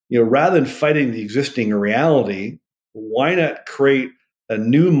rather than fighting the existing reality, why not create a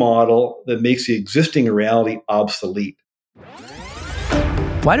new model that makes the existing reality obsolete?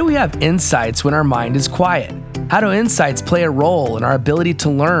 Why do we have insights when our mind is quiet? How do insights play a role in our ability to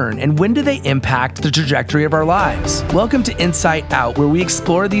learn, and when do they impact the trajectory of our lives? Welcome to Insight Out, where we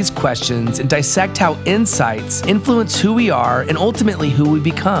explore these questions and dissect how insights influence who we are and ultimately who we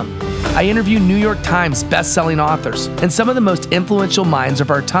become. I interview New York Times best-selling authors and some of the most influential minds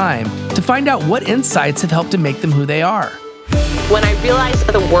of our time to find out what insights have helped to make them who they are. When I realized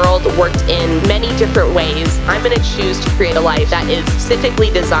that the world worked in many different ways, I'm going to choose to create a life that is specifically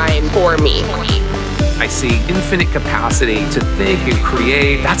designed for me. I see infinite capacity to think and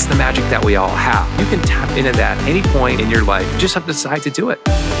create. That's the magic that we all have. You can tap into that any point in your life. You just have to decide to do it.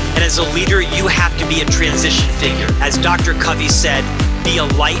 And as a leader, you have to be a transition figure. As Dr. Covey said, be a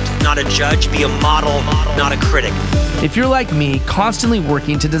light, not a judge. Be a model, not a critic. If you're like me, constantly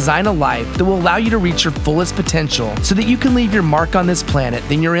working to design a life that will allow you to reach your fullest potential so that you can leave your mark on this planet,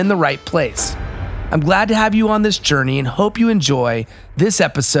 then you're in the right place. I'm glad to have you on this journey and hope you enjoy this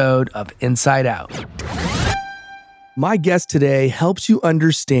episode of Inside Out. My guest today helps you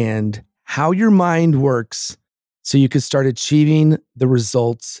understand how your mind works so you can start achieving the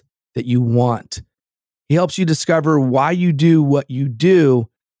results that you want. He helps you discover why you do what you do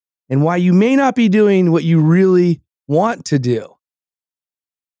and why you may not be doing what you really want to do.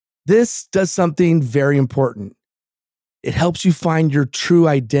 This does something very important. It helps you find your true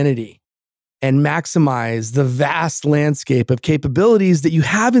identity and maximize the vast landscape of capabilities that you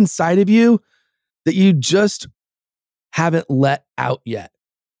have inside of you that you just haven't let out yet.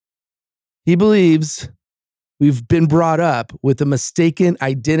 He believes we've been brought up with a mistaken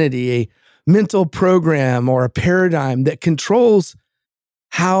identity, a mental program or a paradigm that controls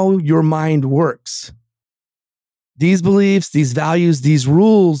how your mind works. These beliefs, these values, these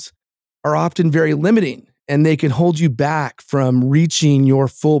rules are often very limiting, and they can hold you back from reaching your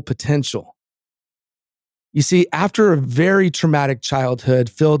full potential. You see, after a very traumatic childhood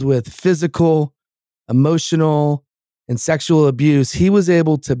filled with physical, emotional, and sexual abuse, he was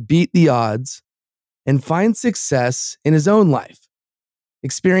able to beat the odds and find success in his own life,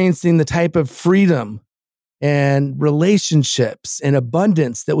 experiencing the type of freedom and relationships and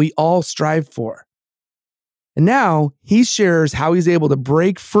abundance that we all strive for. And now he shares how he's able to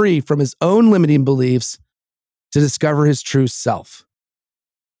break free from his own limiting beliefs to discover his true self.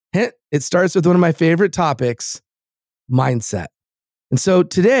 Hint, it starts with one of my favorite topics, mindset. And so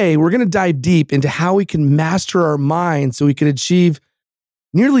today we're going to dive deep into how we can master our mind so we can achieve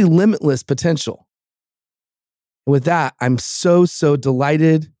nearly limitless potential. And with that, I'm so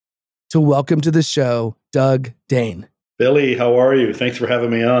delighted to welcome to the show, Doug Dane. Billy, how are you? Thanks for having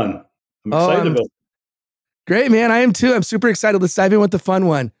me on. I'm excited about it. Great, man. I am too. I'm super excited. Let's dive in with the fun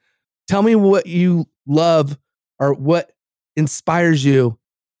one. Tell me what you love or what inspires you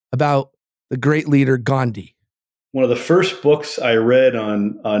about the great leader Gandhi. One of the first books I read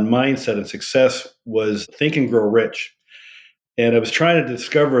on mindset and success was Think and Grow Rich. And I was trying to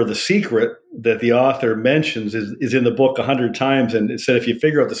discover the secret that the author mentions is in the book 100 times. And it said, if you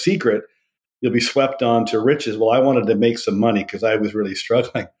figure out the secret, you'll be swept on to riches. Well, I wanted to make some money because I was really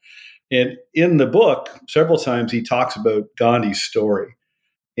struggling. And in the book, several times he talks about Gandhi's story.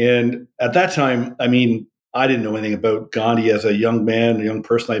 And at that time, I didn't know anything about Gandhi as a young man, a young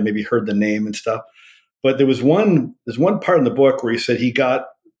person. I maybe heard the name and stuff. But there's one part in the book where he said he got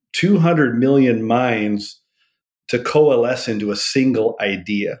 200 million minds to coalesce into a single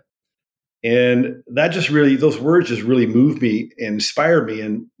idea. And that just really, those words just really moved me and inspired me.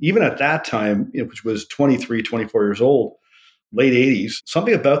 And even at that time, which was 23, 24 years old, late 80s,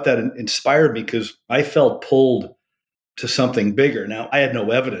 something about that inspired me because I felt pulled to something bigger. Now, I had no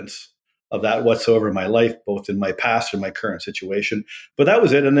evidence of that whatsoever in my life, both in my past and my current situation. But that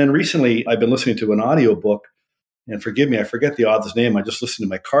was it. And then recently I've been listening to an audiobook, and forgive me, I forget the author's name. I just listened to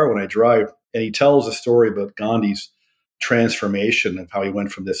my car when I drive, and he tells a story about Gandhi's transformation and how he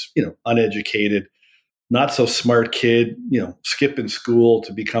went from this, uneducated, not so smart kid, skipping school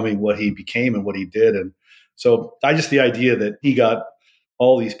to becoming what he became and what he did. And so the idea that he got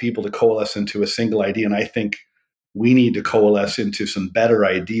all these people to coalesce into a single idea. And I think we need to coalesce into some better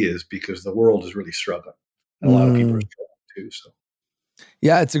ideas because the world is really struggling. And a lot of people are struggling too. So,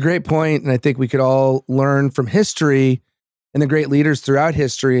 yeah, it's a great point. And I think we could all learn from history and the great leaders throughout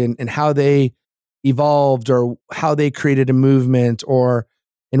history and how they evolved or how they created a movement or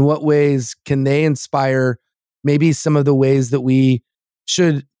in what ways can they inspire maybe some of the ways that we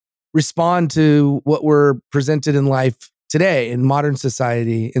should respond to what we're presented in life today in modern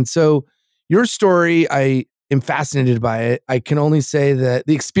society. And so your story, I am fascinated by it. I can only say that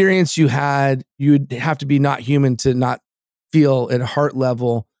the experience you had, you'd have to be not human to not feel at heart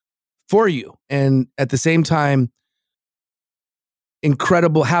level for you. And at the same time,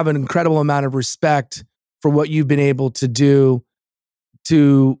 have an incredible amount of respect for what you've been able to do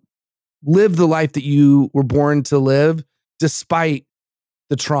to live the life that you were born to live, despite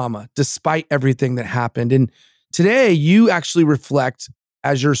the trauma, despite everything that happened. And today you actually reflect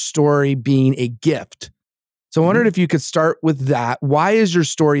as your story being a gift. So I wondered if you could start with that. Why is your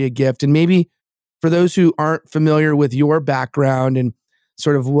story a gift? And maybe for those who aren't familiar with your background and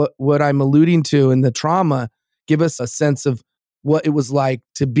sort of what I'm alluding to in the trauma, give us a sense of what it was like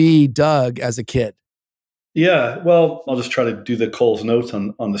to be Doug as a kid. Yeah, well, I'll just try to do the Cole's notes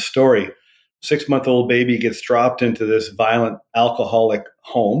on the story. 6-month-old baby gets dropped into this violent alcoholic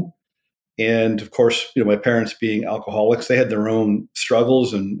home. And of course, my parents being alcoholics, they had their own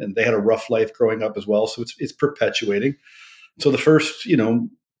struggles and they had a rough life growing up as well. So it's perpetuating. So the first,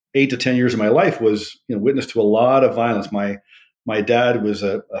 8 to 10 years of my life was, witness to a lot of violence. My dad was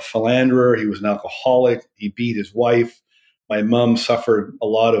a philanderer. He was an alcoholic. He beat his wife. My mom suffered a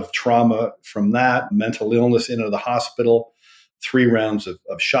lot of trauma from that, mental illness, into the hospital, 3 rounds of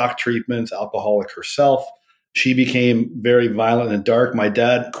shock treatments, alcoholic herself. She became very violent and dark. My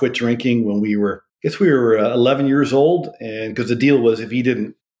dad quit drinking when we were 11 years old. And because the deal was if he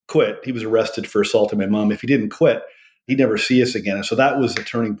didn't quit, he was arrested for assaulting my mom. If he didn't quit, he'd never see us again. And so that was the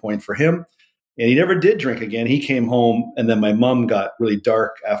turning point for him. And he never did drink again. He came home, and then my mom got really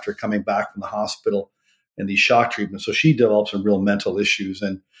dark after coming back from the hospital and these shock treatments. So she developed some real mental issues.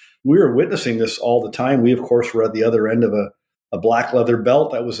 And we were witnessing this all the time. We, of course, were at the other end of a black leather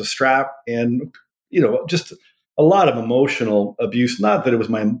belt that was a strap, and just a lot of emotional abuse. Not that it was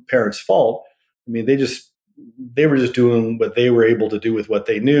my parents' fault. I mean, they were just doing what they were able to do with what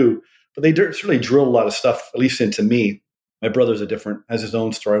they knew. But they certainly drilled a lot of stuff, at least into me. My brother's has his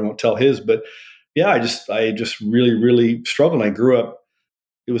own story. I won't tell his, but yeah, I just really, really struggled. I grew up.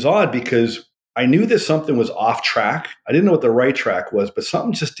 It was odd because I knew that something was off track. I didn't know what the right track was, but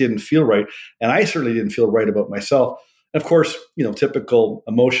something just didn't feel right. And I certainly didn't feel right about myself. And of course, typical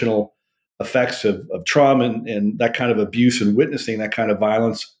emotional effects of trauma and that kind of abuse and witnessing that kind of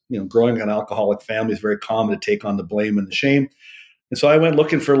violence, growing in an alcoholic family is very common to take on the blame and the shame. And so I went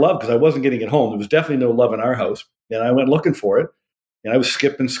looking for love because I wasn't getting it home. There was definitely no love in our house. And I went looking for it. And I was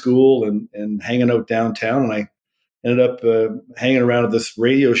skipping school and hanging out downtown. And I ended up hanging around at this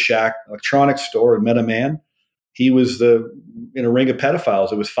Radio Shack electronics store and met a man. He was in a ring of pedophiles.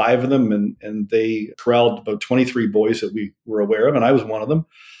 There was 5 of them, and they corralled about 23 boys that we were aware of, and I was one of them.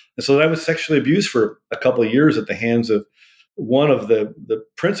 And so I was sexually abused for a couple of years at the hands of one of the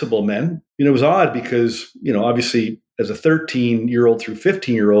principal men. It was odd because, obviously as a 13-year-old through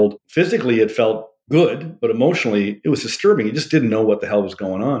 15-year-old, physically it felt good, but emotionally it was disturbing. You just didn't know what the hell was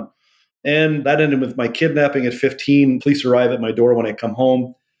going on. And that ended with my kidnapping at 15. Police arrive at my door when I come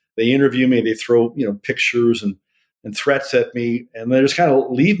home. They interview me. They throw, pictures and threats at me. And they just kind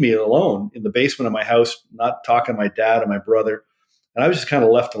of leave me alone in the basement of my house, not talking to my dad and my brother. And I was just kind of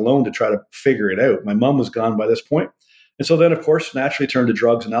left alone to try to figure it out. My mom was gone by this point. And so then, of course, naturally turned to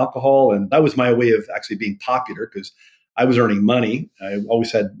drugs and alcohol. And that was my way of actually being popular because I was earning money. I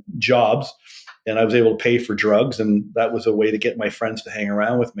always had jobs and I was able to pay for drugs. And that was a way to get my friends to hang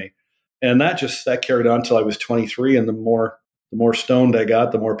around with me. And that carried on until I was 23. And the more stoned I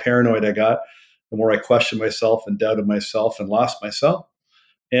got, the more paranoid I got, the more I questioned myself and doubted myself and lost myself.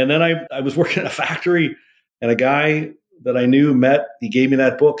 And then I was working at a factory, and a guy that I knew he gave me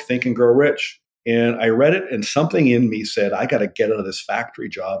that book, Think and Grow Rich. And I read it, and something in me said, I got to get out of this factory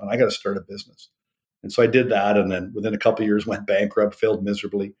job and I got to start a business. And so I did that. And then within a couple of years went bankrupt, failed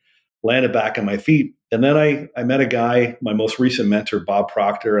miserably, landed back on my feet. And then I met a guy, my most recent mentor, Bob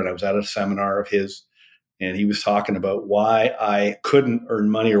Proctor, and I was at a seminar of his, and he was talking about why I couldn't earn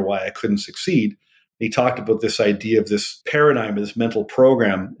money or why I couldn't succeed. He talked about this idea of this paradigm, of this mental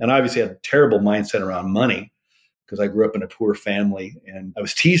program. And obviously I had a terrible mindset around money because I grew up in a poor family and I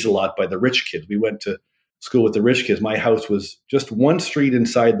was teased a lot by the rich kids. We went to school with the rich kids. My house was just one street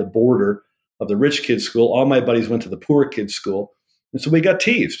inside the border of the rich kids' school. All my buddies went to the poor kids' school. And so we got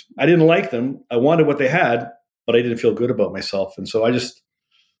teased. I didn't like them. I wanted what they had, but I didn't feel good about myself. And so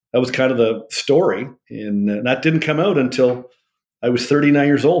that was kind of the story. And that didn't come out until I was 39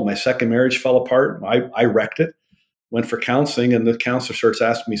 years old. My second marriage fell apart. I wrecked it, went for counseling, and the counselor starts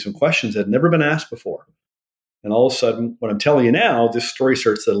asking me some questions that had never been asked before. And all of a sudden, what I'm telling you now, this story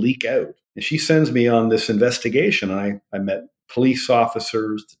starts to leak out. And she sends me on this investigation. And I met police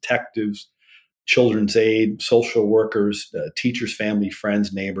officers, detectives, children's aid, social workers, teachers, family,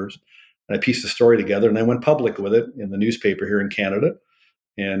 friends, neighbors. And I pieced the story together and I went public with it in the newspaper here in Canada,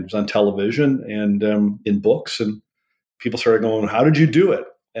 and it was on television and in books. And people started going, "How did you do it?"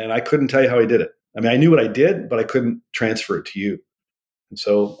 And I couldn't tell you how I did it. I mean, I knew what I did, but I couldn't transfer it to you. And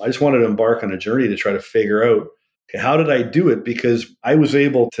so I just wanted to embark on a journey to try to figure out, okay, how did I do it? Because I was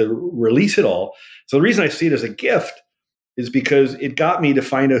able to release it all. So the reason I see it as a gift is because it got me to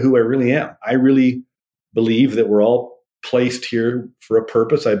find out who I really am. I really believe that we're all placed here for a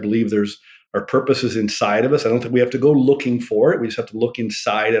purpose. I believe our purpose is inside of us. I don't think we have to go looking for it. We just have to look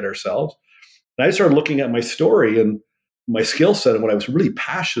inside at ourselves. And I started looking at my story and my skill set and what I was really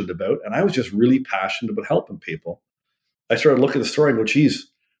passionate about. And I was just really passionate about helping people. I started looking at the story and go, geez,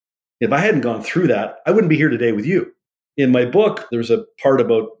 if I hadn't gone through that, I wouldn't be here today with you. In my book, there's a part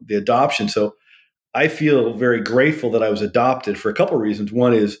about the adoption. So I feel very grateful that I was adopted for a couple of reasons.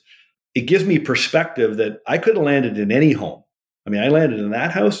 One is it gives me perspective that I could have landed in any home. I mean, I landed in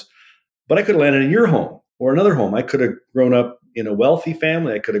that house, but I could have landed in your home or another home. I could have grown up in a wealthy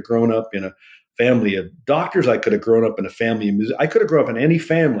family. I could have grown up in a family of doctors. I could have grown up in a family of music. I could have grown up in any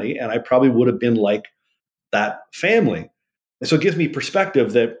family, and I probably would have been like that family. And so it gives me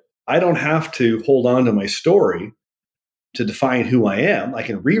perspective that I don't have to hold on to my story to define who I am. I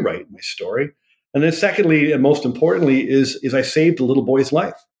can rewrite my story. And then secondly, and most importantly, is I saved a little boy's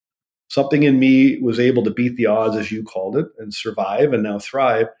life. Something in me was able to beat the odds, as you called it, and survive and now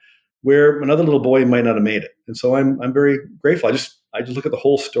thrive, where another little boy might not have made it. And so I'm very grateful. I just look at the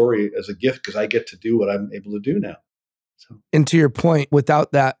whole story as a gift because I get to do what I'm able to do now. So. And to your point,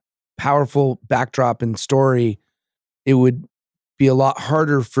 without that powerful backdrop and story, it would be a lot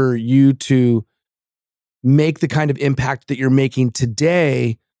harder for you to make the kind of impact that you're making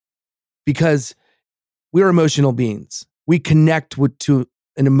today, because we're emotional beings. We connect to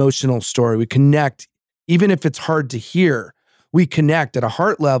an emotional story. We connect, even if it's hard to hear, we connect at a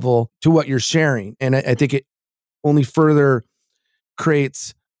heart level to what you're sharing. And I think it only further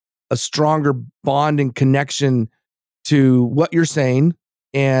creates a stronger bond and connection to what you're saying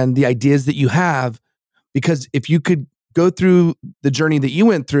and the ideas that you have. Because if you could go through the journey that you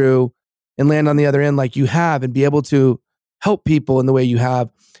went through and land on the other end like you have and be able to help people in the way you have,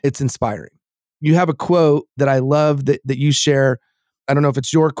 it's inspiring. You have a quote that I love that you share. I don't know if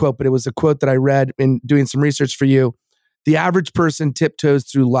it's your quote, but it was a quote that I read in doing some research for you. The average person tiptoes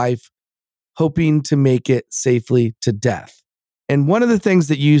through life hoping to make it safely to death. And one of the things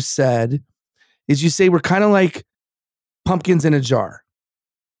that you said is you say we're kind of like pumpkins in a jar.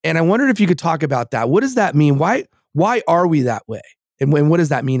 And I wondered if you could talk about that. What does that mean? Why are we that way? And what does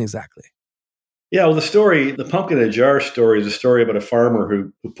that mean exactly? Yeah, well, the pumpkin in a jar story is a story about a farmer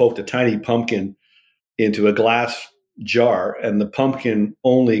who poked a tiny pumpkin into a glass jar, and the pumpkin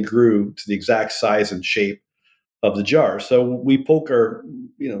only grew to the exact size and shape of the jar. So we poke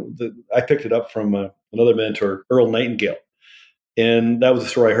I picked it up from another mentor, Earl Nightingale. And that was the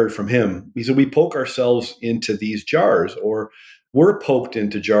story I heard from him. He said, we poke ourselves into these jars, or we're poked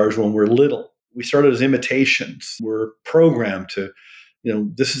into jars when we're little. We started as imitations. We're programmed to,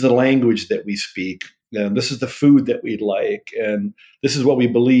 this is the language that we speak, and this is the food that we like, and this is what we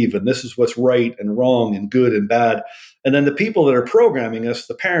believe, and this is what's right and wrong and good and bad. And then the people that are programming us,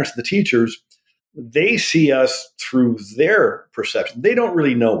 the parents, the teachers, they see us through their perception. They don't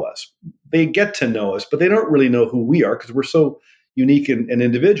really know us. They get to know us, but they don't really know who we are because we're so unique and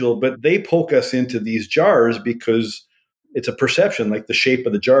individual. But they poke us into these jars because it's a perception, like the shape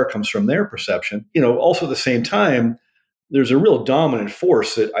of the jar comes from their perception. Also at the same time, there's a real dominant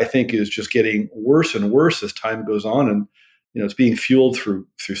force that I think is just getting worse and worse as time goes on. And, it's being fueled through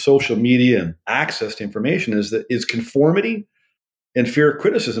social media and access to information is conformity and fear of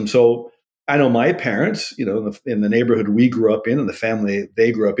criticism. So I know my parents, in the neighborhood we grew up in and the family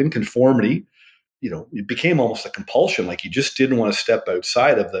they grew up in, conformity, it became almost a compulsion. Like you just didn't want to step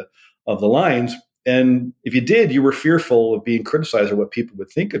outside of the lines. And if you did, you were fearful of being criticized or what people would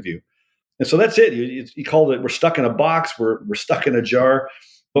think of you. And so that's it. You called it, we're stuck in a box, we're stuck in a jar,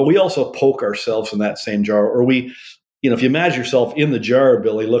 but we also poke ourselves in that same jar. Or if you imagine yourself in the jar,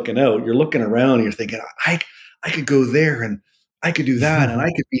 Billy, looking out, you're looking around and you're thinking, I could go there and I could do that and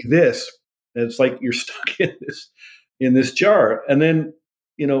I could be this. And it's like you're stuck in this jar. And then,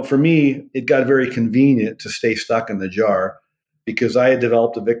 for me, it got very convenient to stay stuck in the jar because I had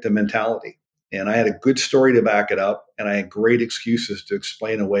developed a victim mentality and I had a good story to back it up. And I had great excuses to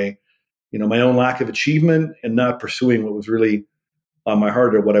explain away, my own lack of achievement and not pursuing what was really on my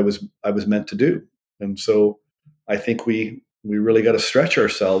heart or what I was meant to do. And so I think we really got to stretch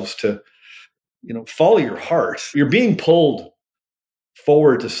ourselves to, follow your heart. You're being pulled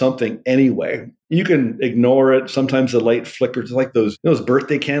forward to something anyway. You can ignore it. Sometimes the light flickers. It's like those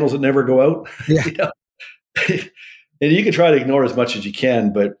birthday candles that never go out. Yeah. And you can try to ignore as much as you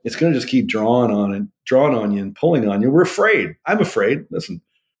can, but it's going to just keep drawing on you and pulling on you. We're afraid. I'm afraid. Listen,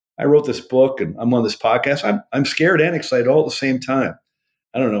 I wrote this book and I'm on this podcast. I'm scared and excited all at the same time.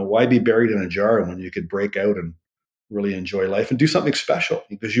 I don't know, why be buried in a jar when you could break out and really enjoy life and do something special,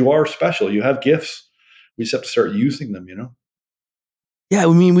 because you are special. You have gifts. We just have to start using them, Yeah, I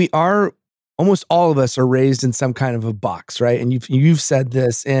mean, we are, almost all of us are raised in some kind of a box, right? And you've said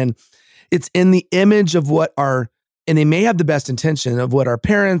this, and it's in the image of and they may have the best intention of what our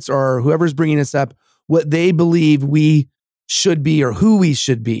parents or whoever's bringing us up, what they believe we should be or who we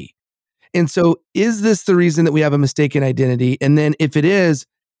should be. And so is this the reason that we have a mistaken identity? And then if it is,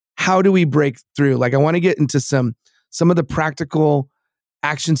 how do we break through? Like, I want to get into some of the practical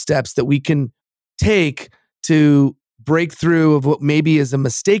action steps that we can take to break through of what maybe is a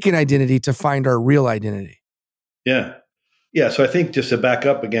mistaken identity to find our real identity. Yeah. Yeah. So I think, just to back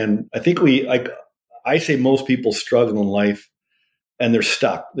up again, I think I say most people struggle in life and they're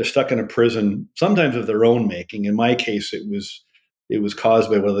stuck. They're stuck in a prison, sometimes of their own making. In my case, it was caused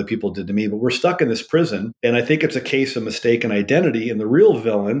by what other people did to me, but we're stuck in this prison. And I think it's a case of mistaken identity. And the real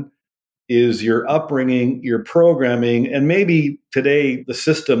villain is your upbringing, your programming, and maybe today the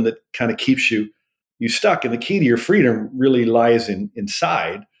system that kind of keeps you stuck. And the key to your freedom really lies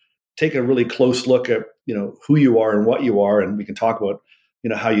inside. Take a really close look at who you are and what you are, and we can talk about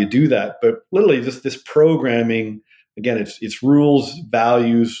how you do that. But literally, just this programming, again, it's rules,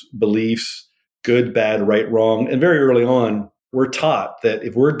 values, beliefs, good, bad, right, wrong. And very early on, we're taught that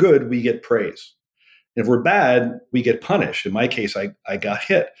if we're good, we get praise. And if we're bad, we get punished. In my case, I got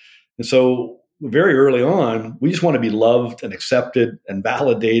hit. And so very early on, we just want to be loved and accepted and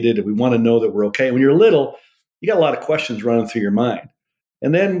validated. And we want to know that we're okay. When you're little, you got a lot of questions running through your mind.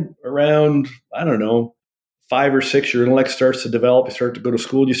 And then around, I don't know, 5 or 6, your intellect starts to develop. You start to go to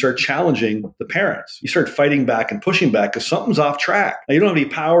school. You start challenging the parents. You start fighting back and pushing back because something's off track. Now, you don't have any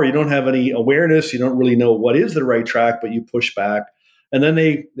power. You don't have any awareness. You don't really know what is the right track, but you push back. And then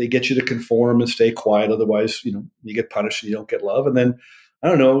they get you to conform and stay quiet. Otherwise, you get punished and you don't get love. And then, I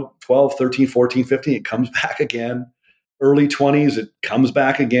don't know, 12, 13, 14, 15, it comes back again. Early 20s, it comes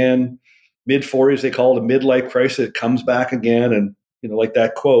back again. Mid 40s, they call it a midlife crisis. It comes back again. And, like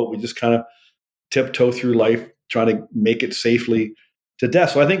that quote, we just kind of tiptoe through life trying to make it safely to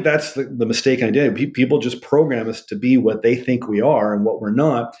death. So I think that's the mistaken identity. People just program us to be what they think we are and what we're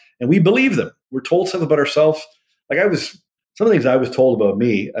not. And we believe them. We're told something about ourselves. Like some of the things I was told about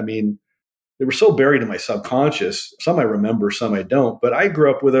me, I mean, they were so buried in my subconscious. Some I remember, some I don't. But I grew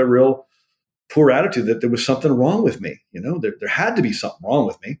up with a real poor attitude that there was something wrong with me. There had to be something wrong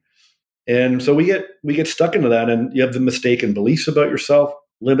with me. And so we get stuck into that, and you have the mistaken beliefs about yourself,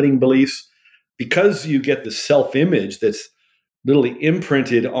 limiting beliefs, because you get the self-image that's literally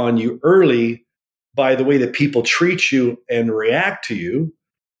imprinted on you early by the way that people treat you and react to you.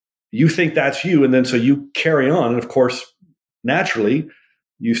 You think that's you, and then so you carry on. And of course, naturally,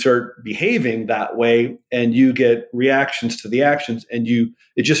 you start behaving that way, and you get reactions to the actions, and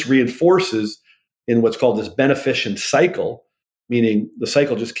it just reinforces in what's called this beneficent cycle, meaning the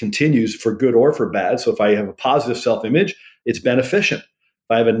cycle just continues for good or for bad. So if I have a positive self-image, it's beneficent.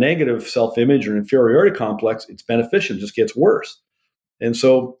 If I have a negative self-image or inferiority complex, it's beneficent, it just gets worse. And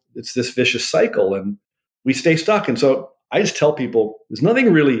so it's this vicious cycle, and we stay stuck. And so I just tell people, there's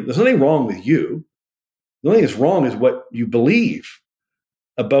nothing wrong with you. The only thing that's wrong is what you believe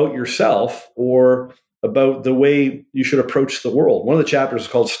about yourself or about the way you should approach the world. One of the chapters is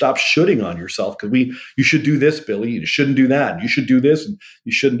called Stop Shoulding on Yourself, because you should do this, Billy, you shouldn't do that, and you should do this, and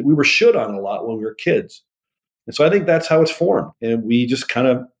you shouldn't. We were should on a lot when we were kids. And so I think that's how it's formed. And we just kind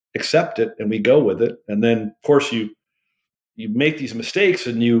of accept it and we go with it. And then, of course, you make these mistakes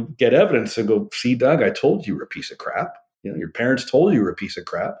and you get evidence and go, see, Doug, I told you were a piece of crap. Your parents told you were a piece of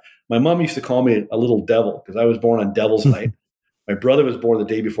crap. My mom used to call me a little devil because I was born on Devil's Night. My brother was born the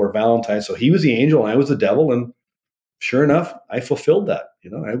day before Valentine's. So he was the angel and I was the devil. And sure enough, I fulfilled that.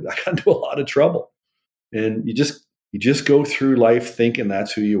 I got into a lot of trouble. And you just go through life thinking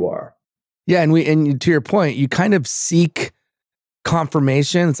that's who you are. Yeah. And to your point, you kind of seek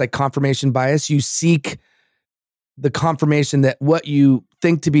confirmation. It's like confirmation bias. You seek the confirmation that what you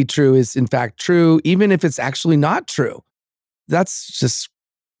think to be true is in fact true, even if it's actually not true. That's just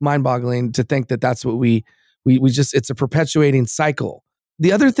mind-boggling to think that that's what we just, it's a perpetuating cycle.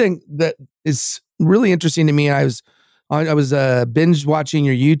 The other thing that is really interesting to me, I was binge watching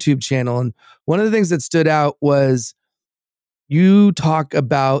your YouTube channel, and one of the things that stood out was you talk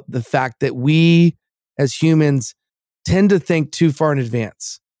about the fact that we as humans tend to think too far in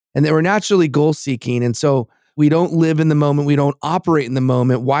advance and that we're naturally goal seeking. And so we don't live in the moment. We don't operate in the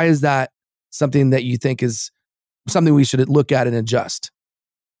moment. Why is that something that you think is something we should look at and adjust?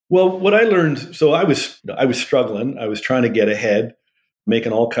 Well, what I learned, so I was struggling. I was trying to get ahead,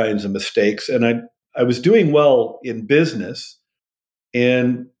 making all kinds of mistakes, and I was doing well in business.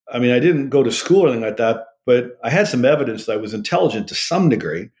 And I mean, I didn't go to school or anything like that, but I had some evidence that I was intelligent to some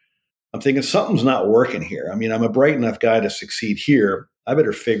degree. I'm thinking something's not working here. I mean, I'm a bright enough guy to succeed here. I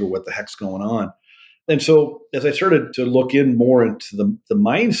better figure what the heck's going on. And so as I started to look in more into the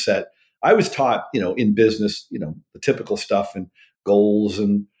mindset, I was taught, in business, the typical stuff and goals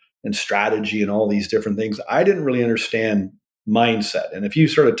and strategy and all these different things. I didn't really understand mindset. And if you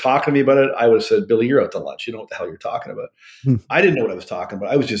started talking to me about it, I would have said, Billy, you're out to lunch. You know what the hell you're talking about. I didn't know what I was talking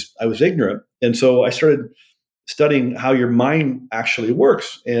about. I was ignorant. And so I started studying how your mind actually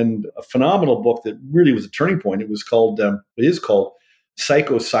works. And a phenomenal book that really was a turning point. It is called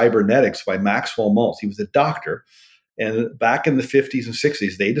Psycho-Cybernetics by Maxwell Maltz. He was a doctor. And back in the 50s and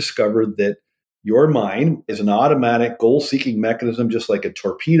 60s, they discovered that your mind is an automatic goal-seeking mechanism, just like a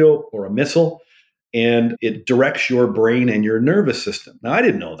torpedo or a missile, and it directs your brain and your nervous system. Now, I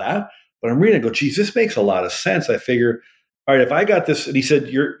didn't know that, but I'm reading it, I go, geez, this makes a lot of sense. I figure, all right, if I got this, and he said,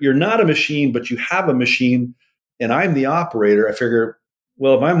 you're not a machine, but you have a machine, and I'm the operator. I figure,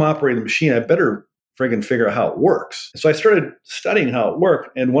 well, if I'm operating the machine, I better friggin' figure out how it works. So I started studying how it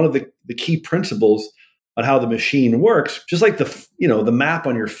worked, and one of the key principles on how the machine works, just like the map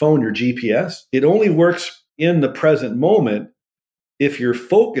on your phone, your GPS, it only works in the present moment if you're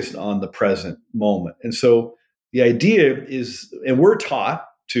focused on the present moment. And so the idea is, and we're taught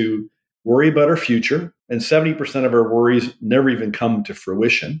to worry about our future, and 70% of our worries never even come to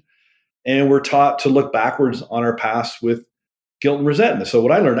fruition. And we're taught to look backwards on our past with guilt and resentment. So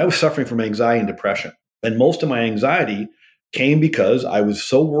what I learned, I was suffering from anxiety and depression. And most of my anxiety came because I was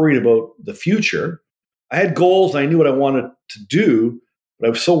so worried about the future. I had goals, and I knew what I wanted to do, but I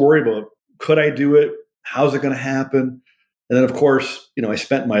was so worried about, could I do it? How's it going to happen? And then, of course, I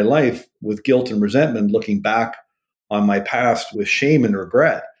spent my life with guilt and resentment, looking back on my past with shame and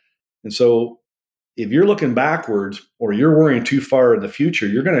regret. And so if you're looking backwards or you're worrying too far in the future,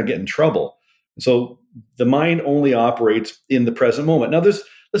 you're going to get in trouble. And so the mind only operates in the present moment. Now,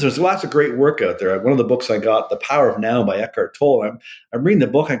 there's lots of great work out there. One of the books I got, The Power of Now by Eckhart Tolle, I'm reading the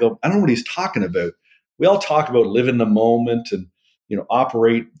book. I go, I don't know what he's talking about. We all talk about live in the moment and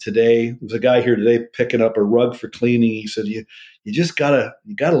operate today. There's a guy here today picking up a rug for cleaning. He said, you just gotta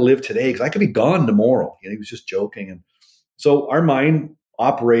live today because I could be gone tomorrow. He was just joking. And so our mind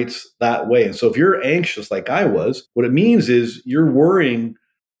operates that way. And so if you're anxious like I was, what it means is you're worrying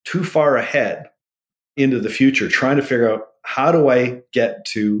too far ahead into the future, trying to figure out, how do I get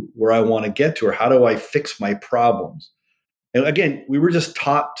to where I want to get to, or how do I fix my problems? And again, we were just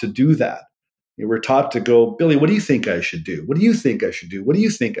taught to do that. We're taught to go, Billy, what do you think I should do? What do you think I should do? What do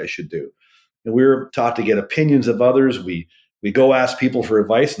you think I should do? And we were taught to get opinions of others. We go ask people for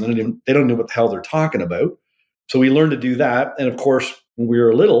advice, and they don't know what the hell they're talking about. So we learned to do that. And of course, when we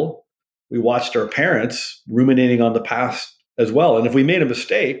were little, we watched our parents ruminating on the past as well. And if we made a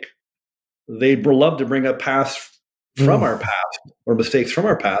mistake, they'd love to bring up past from our past or mistakes from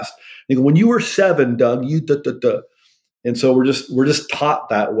our past. They go, when you were 7, Doug, you da da da. And so we're just taught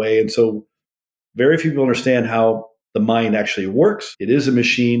that way. And so very few people understand how the mind actually works. It is a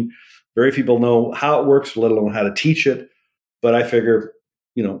machine. Very few people know how it works, let alone how to teach it. But I figure,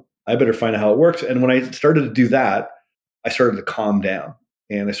 I better find out how it works. And when I started to do that, I started to calm down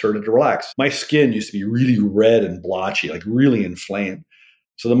and I started to relax. My skin used to be really red and blotchy, like really inflamed.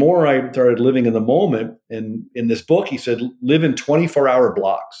 So the more I started living in the moment, and in this book, he said, live in 24-hour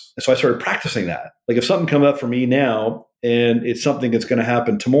blocks. And so I started practicing that. Like if something comes up for me now and it's something that's going to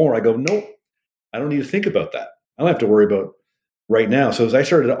happen tomorrow, I go, nope, I don't need to think about that. I don't have to worry about right now. So as I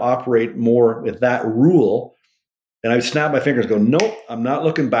started to operate more with that rule, and I would snap my fingers and go, nope, I'm not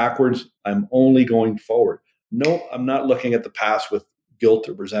looking backwards. I'm only going forward. Nope, I'm not looking at the past with guilt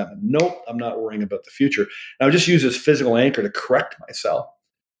or resentment. Nope, I'm not worrying about the future. And I would just use this physical anchor to correct myself.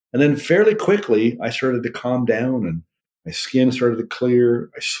 And then fairly quickly, I started to calm down and my skin started to clear.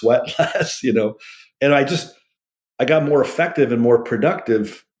 I sweat less, and I got more effective and more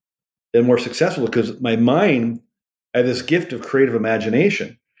productive and more successful because my mind had this gift of creative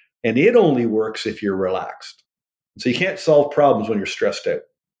imagination, and it only works if you're relaxed. So you can't solve problems when you're stressed out.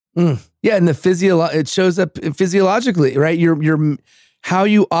 Yeah, and it shows up physiologically, right? Your how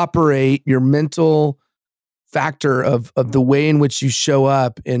you operate, your mental factor of the way in which you show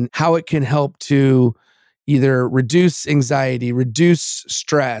up and how it can help to either reduce anxiety, reduce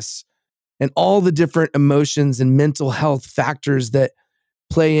stress, and all the different emotions and mental health factors that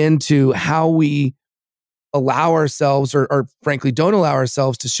play into how we allow ourselves or frankly don't allow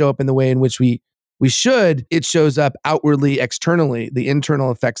ourselves to show up in the way in which we should, it shows up outwardly, externally. The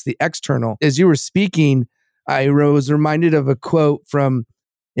internal affects the external. As you were speaking, I was reminded of a quote from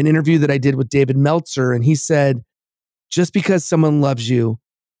an interview that I did with David Meltzer, and he said, just because someone loves you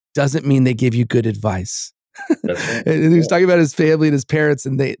doesn't mean they give you good advice. That's right. And he was talking about his family and his parents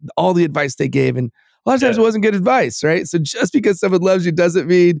and all the advice they gave. And a lot of times it wasn't good advice, right? So just because someone loves you doesn't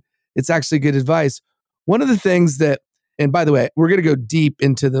mean it's actually good advice. One of the things that, and by the way, we're going to go deep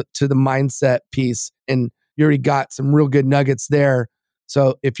into the mindset piece, and you already got some real good nuggets there.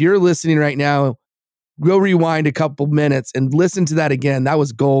 So if you're listening right now, go rewind a couple minutes and listen to that again. That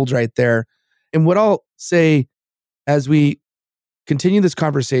was gold right there. And what I'll say as we continue this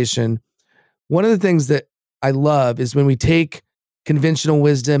conversation, one of the things that I love is when we take conventional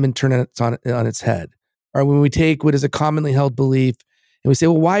wisdom and turn it on its head, or when we take what is a commonly held belief and we say,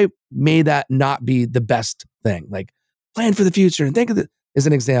 well, why may that not be the best thing? Like, plan for the future and think of it as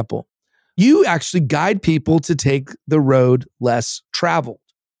an example. You actually guide people to take the road less traveled.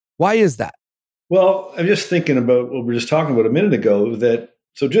 Why is that? Well, I'm just thinking about what we were just talking about a minute ago,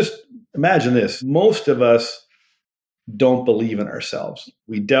 so just imagine this. Most of us don't believe in ourselves.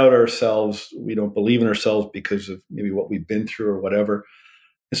 We doubt ourselves. We don't believe in ourselves because of maybe what we've been through or whatever.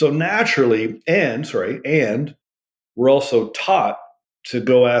 And so naturally, and we're also taught to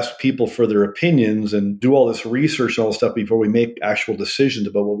go ask people for their opinions and do all this research and all this stuff before we make actual decisions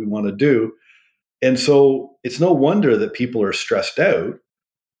about what we want to do. And so it's no wonder that people are stressed out,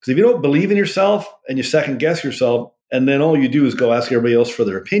 because if you don't believe in yourself and you second guess yourself, and then all you do is go ask everybody else for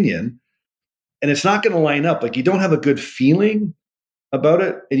their opinion, and it's not going to line up. Like, you don't have a good feeling about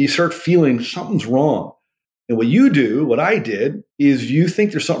it, and you start feeling something's wrong. And what I did, is you think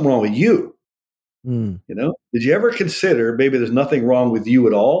there's something wrong with you. Did you ever consider maybe there's nothing wrong with you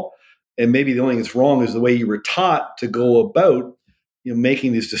at all, and maybe the only thing that's wrong is the way you were taught to go about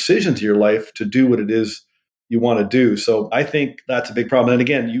making these decisions in your life to do what it is you want to do. So I think that's a big problem. And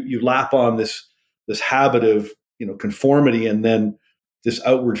again, you lap on this habit of conformity, and then this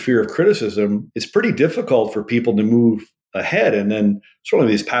outward fear of criticism. It's pretty difficult for people to move ahead. And then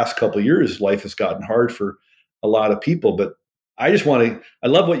certainly these past couple of years, life has gotten hard for a lot of people. But I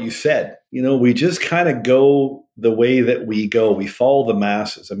love what you said. We just kind of go the way that we go. We follow the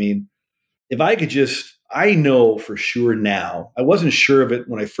masses. I mean, I know for sure now, I wasn't sure of it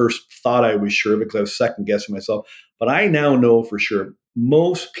when I first thought I was sure of it because I was second guessing myself, but I now know for sure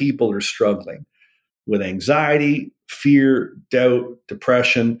most people are struggling with anxiety, fear, doubt,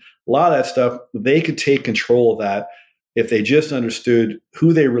 depression, a lot of that stuff. They could take control of that if they just understood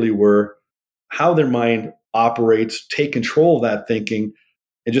who they really were, how their mind operates, take control of that thinking,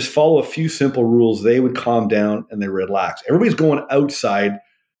 and just follow a few simple rules. They would calm down and they relax. Everybody's going outside,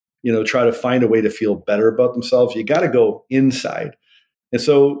 try to find a way to feel better about themselves. You got to go inside. And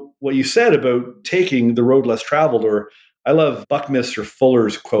so what you said about taking the road less traveled, or I love Buckminster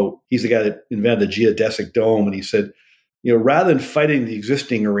Fuller's quote. He's the guy that invented the geodesic dome. And he said, rather than fighting the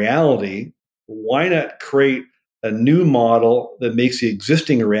existing reality, why not create a new model that makes the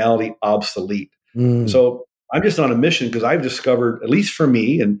existing reality obsolete? So I'm just on a mission because I've discovered, at least for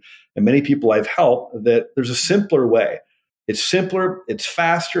me and many people I've helped, that there's a simpler way. It's simpler, it's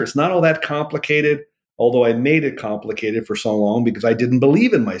faster, it's not all that complicated, although I made it complicated for so long because I didn't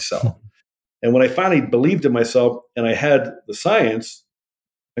believe in myself. And when I finally believed in myself and I had the science,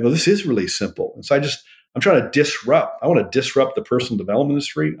 I go, this is really simple. And so I'm trying to disrupt. I want to disrupt the personal development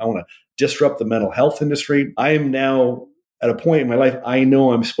industry. I want to disrupt the mental health industry. I am now at a point in my life, I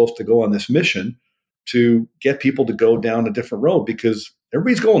know I'm supposed to go on this mission to get people to go down a different road because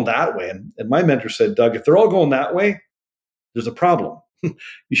everybody's going that way. And my mentor said, Doug, if they're all going that way, there's a problem.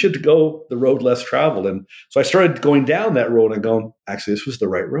 You should go the road less traveled. And so I started going down that road and going, actually, this was the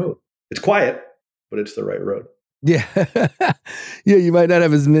right road. It's quiet, but it's the right road. Yeah. Yeah. You might not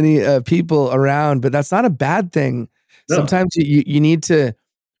have as many people around, but that's not a bad thing. No. Sometimes you need to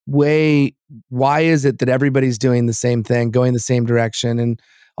weigh, why is it that everybody's doing the same thing, going the same direction? And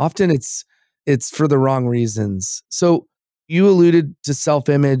often it's for the wrong reasons. So you alluded to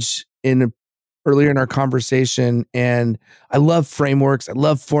self-image earlier in our conversation, and I love frameworks. I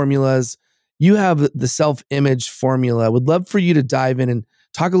love formulas. You have the self-image formula. I would love for you to dive in and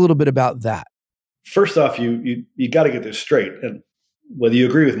talk a little bit about that. First off, you got to get this straight, and whether you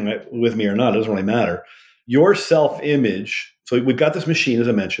agree with me or not, it doesn't really matter. Your self-image. So we've got this machine, as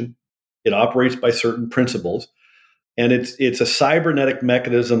I mentioned. It operates by certain principles, and it's a cybernetic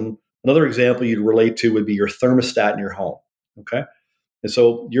mechanism. Another example you'd relate to would be your thermostat in your home. Okay, And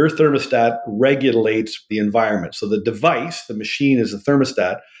so your thermostat regulates the environment. So the device, the machine is the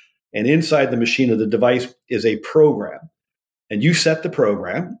thermostat, and inside the machine or the device is a program. And you set the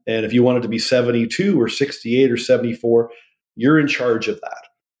program. And if you want it to be 72 or 68 or 74, you're in charge of that.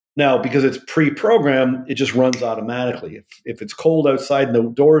 Now, because it's pre-programmed, it just runs automatically. If it's cold outside and the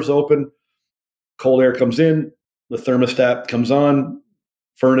door's open, cold air comes in, the thermostat comes on,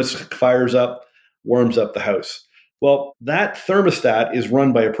 furnace fires up, warms up the house. Well, that thermostat is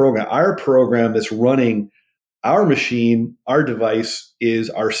run by a program. Our program that's running our machine, our device, is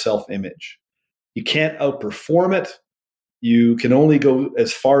our self-image. You can't outperform it. You can only go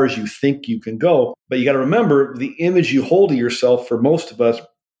as far as you think you can go. But you got to remember, the image you hold of yourself for most of us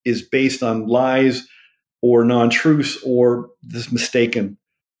is based on lies or non-truths or this mistaken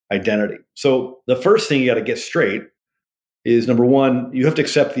identity. So the first thing you got to get straight is, number one, you have to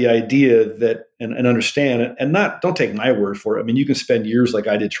accept the idea that and understand it, and don't take my word for it. I mean, you can spend years like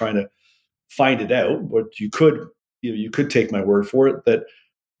I did trying to find it out, but you could take my word for it that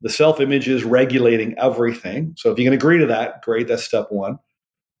the self-image is regulating everything. So if you can agree to that, great. That's step one.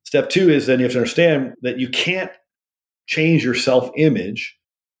 Step two is then you have to understand that you can't change your self-image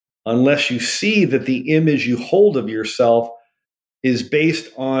unless you see that the image you hold of yourself is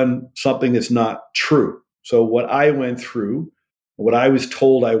based on something that's not true. So what I went through, what I was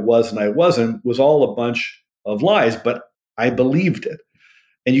told I was and I wasn't, was all a bunch of lies, but I believed it.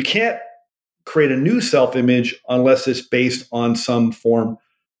 And you can't create a new self-image unless it's based on some form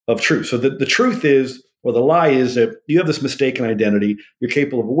of truth. So the truth is, or the lie is, that you have this mistaken identity. You're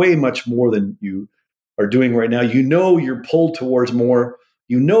capable of way much more than you are doing right now. You know you're pulled towards more.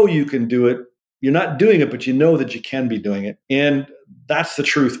 You know you can do it. You're not doing it, but you know that you can be doing it. And that's the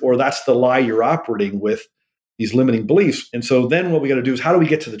truth, or that's the lie you're operating with, these limiting beliefs. And so then what we got to do is, how do we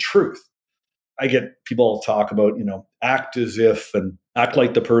get to the truth? I get people all talk about, act as if and act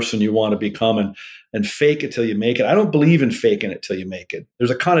like the person you want to become and fake it till you make it. I don't believe in faking it till you make it.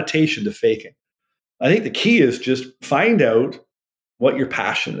 There's a connotation to faking. I think the key is just find out what you're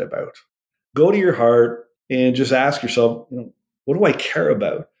passionate about. Go to your heart and just ask yourself, what do I care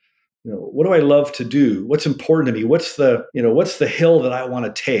about? What do I love to do? What's important to me? What's the hill that I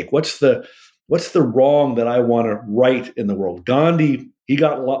want to take? What's the wrong that I want to right in the world? Gandhi, he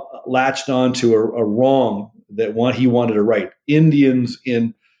got latched onto a wrong that he wanted to right. Indians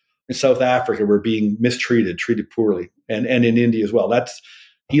in South Africa were being mistreated, treated poorly, and in India as well.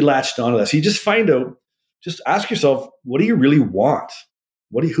 He latched onto that. So you just find out, just ask yourself, what do you really want?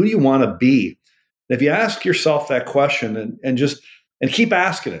 Who do you want to be? And if you ask yourself that question and keep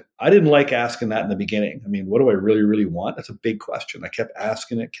asking it. I didn't like asking that in the beginning. I mean, what do I really, really want? That's a big question. I kept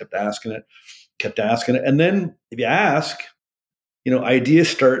asking it. And then if you ask, ideas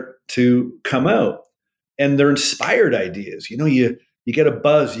start to come out, and they're inspired ideas. You get a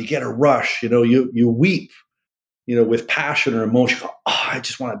buzz, you get a rush, you weep, with passion or emotion. Oh, I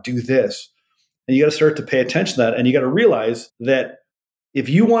just want to do this. And you got to start to pay attention to that. And you got to realize that if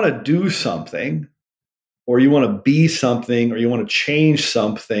you want to do something, or you want to be something, or you want to change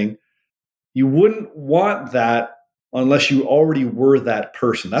something, you wouldn't want that unless you already were that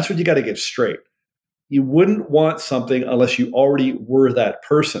person. That's what you got to get straight. You wouldn't want something unless you already were that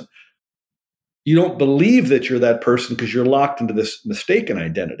person. You don't believe that you're that person because you're locked into this mistaken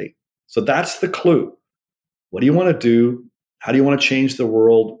identity. So that's the clue. What do you want to do? How do you want to change the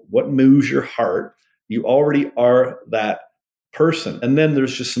world? What moves your heart? You already are that person. And then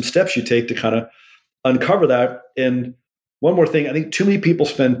there's just some steps you take to kind of uncover that. And one more thing, I think too many people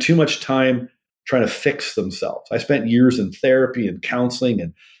spend too much time trying to fix themselves. I spent years in therapy and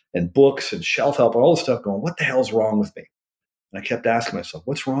counseling and books and self-help and all this stuff going, what the hell's wrong with me? And I kept asking myself,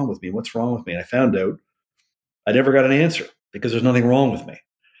 what's wrong with me? What's wrong with me? And I found out I never got an answer because there's nothing wrong with me.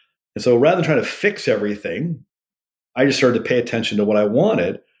 And so rather than trying to fix everything, I just started to pay attention to what I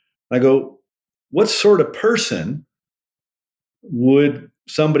wanted. And I go, what sort of person would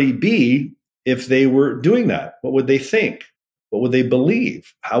somebody be if they were doing that? What would they think? What would they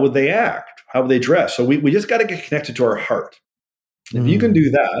believe? How would they act? How would they dress? So we just got to get connected to our heart. If you can do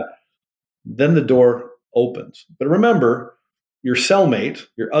that, then the door opens. But remember, your cellmate,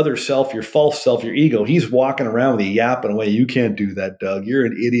 your other self, your false self, your ego, he's walking around with you yapping away. You can't do that, Doug. You're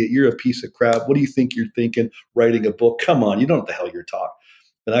an idiot. You're a piece of crap. What do you think you're thinking? Writing a book? Come on. You don't know what the hell you're talking.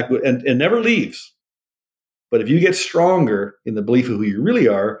 And never leaves. But if you get stronger in the belief of who you really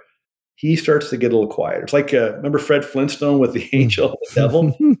are, he starts to get a little quieter. It's like, remember Fred Flintstone with the angel and the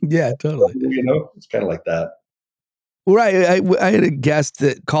devil? Yeah, totally. It's kind of like that. Right. I had a guest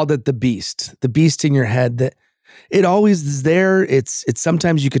that called it the beast in your head, that it always is there. It's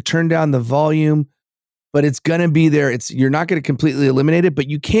sometimes you could turn down the volume, but it's going to be there. You're not going to completely eliminate it, but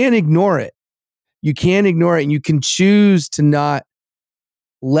you can't ignore it. You can ignore it, and you can choose to not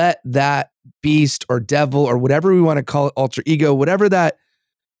let that beast or devil or whatever we want to call it, alter ego, whatever that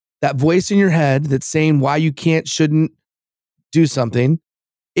voice in your head that's saying why you shouldn't do something.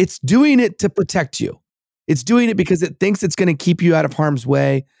 It's doing it to protect you. It's doing it because it thinks it's going to keep you out of harm's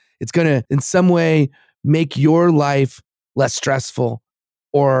way. It's going to, in some way, make your life less stressful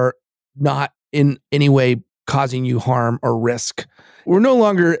or not in any way causing you harm or risk. We're no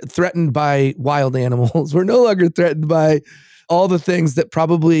longer threatened by wild animals. We're no longer threatened by all the things that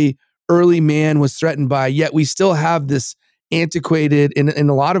probably early man was threatened by, yet we still have this antiquated, in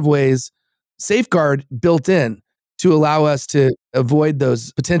a lot of ways, safeguard built in to allow us to avoid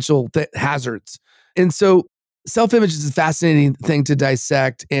those potential hazards. And so self-image is a fascinating thing to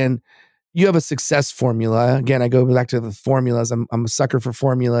dissect. And you have a success formula. Again, I go back to the formulas. I'm a sucker for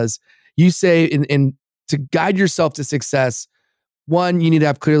formulas. You say in to guide yourself to success, 1, you need to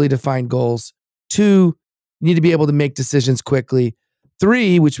have clearly defined goals. 2, you need to be able to make decisions quickly.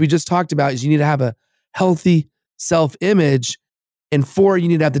 3, which we just talked about, is you need to have a healthy self-image. And 4, you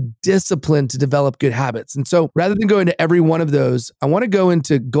need to have the discipline to develop good habits. And so rather than go into every one of those, I want to go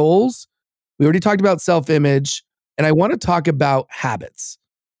into goals. We already talked about self-image, and I want to talk about habits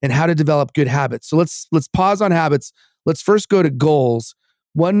and how to develop good habits. So let's pause on habits. Let's first go to goals.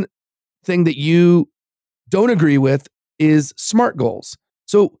 One thing that you don't agree with is SMART goals.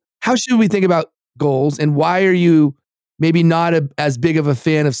 So how should we think about goals, and why are you maybe not as big of a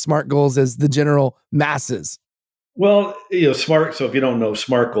fan of SMART goals as the general masses? Well, SMART. So if you don't know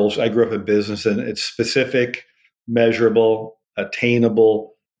SMART goals, I grew up in business, and it's specific, measurable,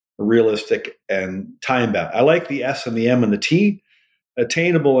 attainable, realistic, and time bound. I like the S and the M and the T.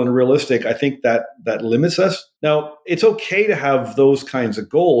 Attainable and realistic, I think that limits us. Now, it's okay to have those kinds of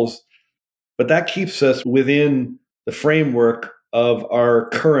goals, but that keeps us within the framework of our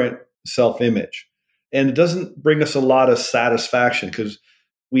current self-image. And it doesn't bring us a lot of satisfaction because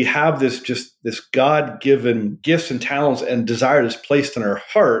we have this God-given gifts and talents and desire that's placed in our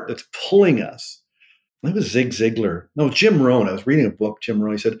heart that's pulling us. It was Jim Rohn. I was reading a book, Jim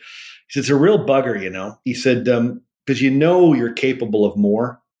Rohn. He said, it's a real bugger, He said, because you're capable of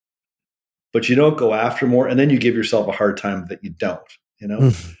more, but you don't go after more. And then you give yourself a hard time that you don't,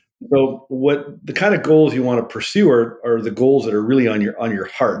 So what the kind of goals you want to pursue are the goals that are really on your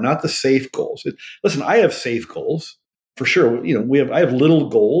heart, not the safe goals. Listen, I have safe goals for sure. I have little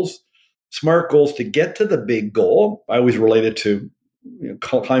goals, SMART goals to get to the big goal. I always relate it to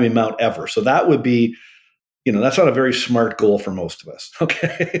climbing Mount Everest. So that would be, that's not a very smart goal for most of us.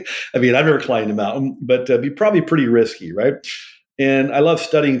 Okay. I mean, I've never climbed a mountain, but it'd be probably pretty risky, right? And I love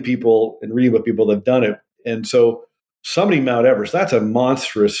studying people and reading about people that have done it. And so summiting Mount Everest, that's a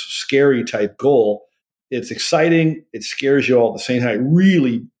monstrous, scary type goal. It's exciting. It scares you all at the same time. It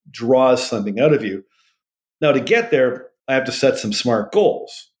really draws something out of you. Now, to get there, I have to set some SMART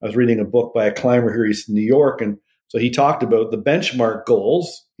goals. I was reading a book by a climber here. He's in New York. And so he talked about the benchmark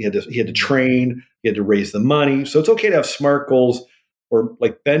goals. He had to train. He had to raise the money. So it's okay to have SMART goals or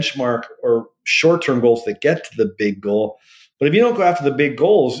like benchmark or short-term goals that get to the big goal. But if you don't go after the big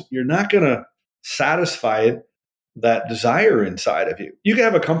goals, you're not going to satisfy that desire inside of you. You can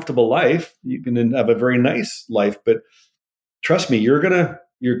have a comfortable life. You can have a very nice life, but trust me, you're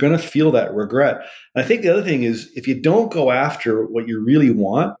gonna feel that regret. And I think the other thing is, if you don't go after what you really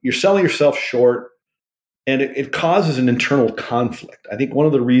want, you're selling yourself short, and it causes an internal conflict. I think one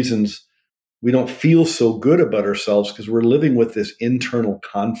of the reasons we don't feel so good about ourselves because we're living with this internal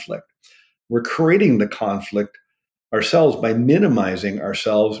conflict. We're creating the conflict ourselves by minimizing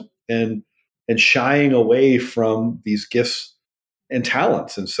ourselves and shying away from these gifts and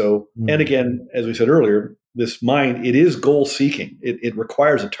talents. And so, and again, as we said earlier, this mind, it is goal seeking. It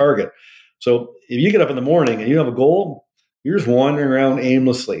requires a target. So if you get up in the morning and you have a goal, you're just wandering around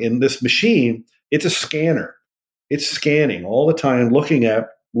aimlessly. And this machine, it's a scanner. It's scanning all the time, looking at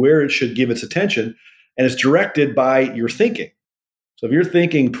where it should give its attention, and it's directed by your thinking. So if you're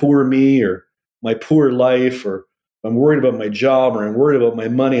thinking poor me or my poor life, or I'm worried about my job, or I'm worried about my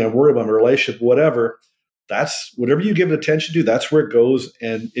money, I'm worried about my relationship, whatever, that's whatever you give it attention to, that's where it goes.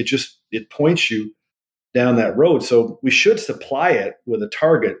 And it points you down that road. So we should supply it with a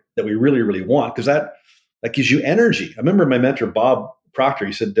target that we really, really want, because that gives you energy. I remember my mentor, Bob Proctor,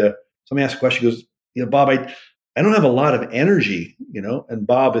 he said, somebody asked a question, he goes, Bob, I don't have a lot of energy, and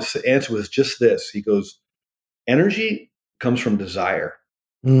Bob's answer was just this. He goes, energy comes from desire.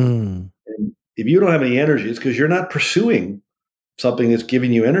 And if you don't have any energy, it's because you're not pursuing something that's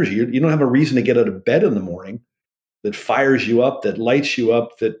giving you energy. You don't have a reason to get out of bed in the morning that fires you up, that lights you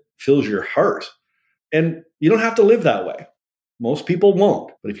up, that fills your heart. And you don't have to live that way. Most people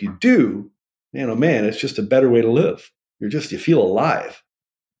won't. But if you do, man, oh man, it's just a better way to live. You feel alive.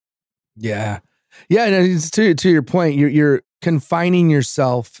 Yeah. Yeah. And it's to your point, you're confining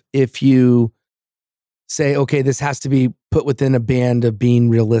yourself if you say, okay, this has to be put within a band of being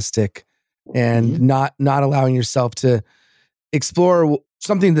realistic and not allowing yourself to explore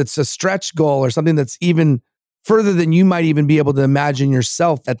something that's a stretch goal or something that's even further than you might even be able to imagine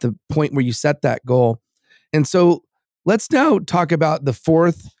yourself at the point where you set that goal. And so let's now talk about the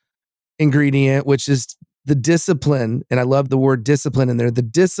fourth ingredient, which is the discipline. And I love the word discipline in there, the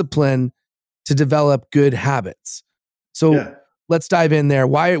discipline to develop good habits. So let's dive in there.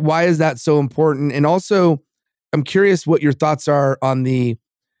 Why is that so important? And also, I'm curious what your thoughts are on the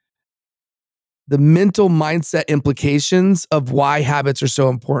mental mindset implications of why habits are so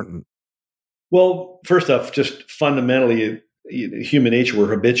important. Well, first off, just fundamentally, human nature, we're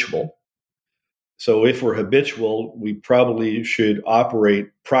habitual. So if we're habitual, we probably should operate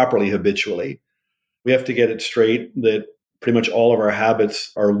properly habitually. We have to get it straight that pretty much all of our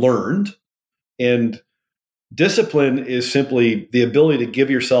habits are learned. And discipline is simply the ability to give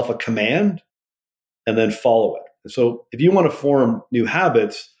yourself a command and then follow it. So if you want to form new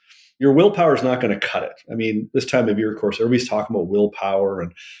habits, your willpower is not going to cut it. I mean, this time of year, of course, everybody's talking about willpower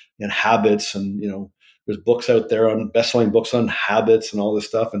and habits. And, there's books out there on best-selling books on habits and all this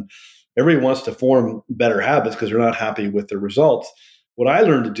stuff. And everybody wants to form better habits because they're not happy with their results. What I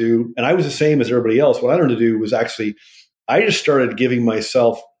learned to do, and I was the same as everybody else, what I learned to do was actually, I just started giving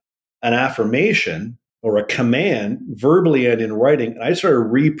myself an affirmation or a command verbally and in writing. And I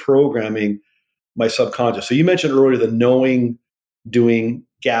started reprogramming my subconscious. So you mentioned earlier the knowing, doing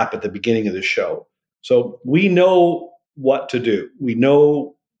gap at the beginning of the show. So we know what to do. We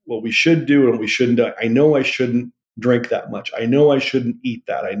know what we should do and what we shouldn't do. I know I shouldn't drink that much. I know I shouldn't eat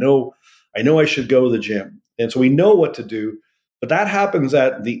that. I know I should go to the gym. And so we know what to do, but that happens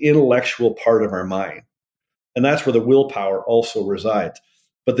at the intellectual part of our mind. And that's where the willpower also resides.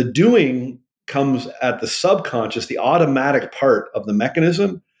 But the doing comes at the subconscious, the automatic part of the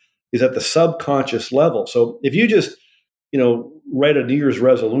mechanism is at the subconscious level. So if you just, write a New Year's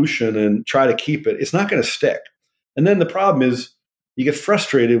resolution and try to keep it, it's not going to stick. And then the problem is you get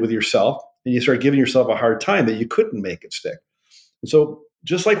frustrated with yourself and you start giving yourself a hard time that you couldn't make it stick. And so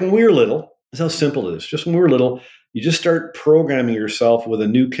just like when we were little, that's how simple it is. Just when we were little, you just start programming yourself with a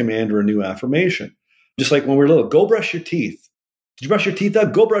new command or a new affirmation. Just like when we were little, go brush your teeth. Did you brush your teeth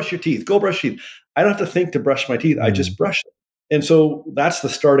up? Go brush your teeth. Go brush your teeth. I don't have to think to brush my teeth. I just brush them. And so that's the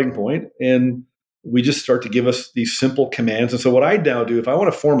starting point. And we just start to give us these simple commands. And so what I now do, if I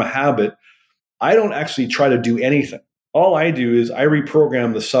want to form a habit, I don't actually try to do anything. All I do is I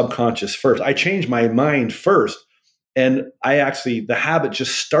reprogram the subconscious first. I change my mind first. And the habit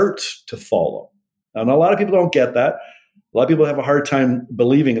just starts to follow. Now, a lot of people don't get that. A lot of people have a hard time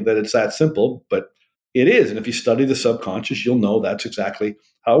believing that it's that simple, but it is. And if you study the subconscious, you'll know that's exactly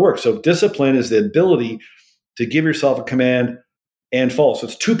how it works. So discipline is the ability to give yourself a command and follow. So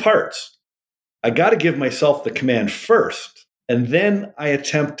it's two parts. I got to give myself the command first, and then I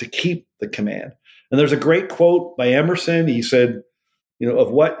attempt to keep the command. And there's a great quote by Emerson. He said, of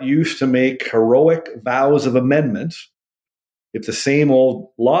what use to make heroic vows of amendments if the same old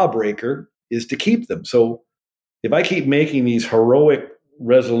lawbreaker is to keep them? So if I keep making these heroic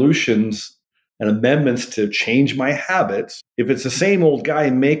resolutions and amendments to change my habits, if it's the same old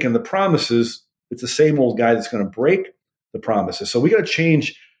guy making the promises, it's the same old guy that's going to break the promises. So we got to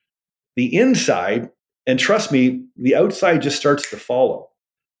change the inside, and trust me, the outside just starts to follow.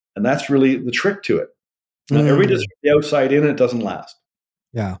 And that's really the trick to it. Now, everybody does the outside in, and it doesn't last.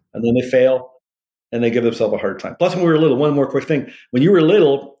 Yeah. And then they fail, and they give themselves a hard time. Plus, when we were little, one more quick thing. When you were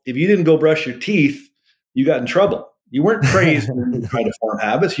little, if you didn't go brush your teeth, you got in trouble. You weren't praised when you tried to form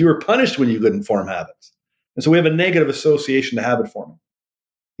habits. You were punished when you couldn't form habits. And so we have a negative association to habit forming.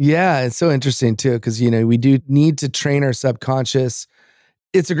 Yeah, it's so interesting too, because we do need to train our subconscious.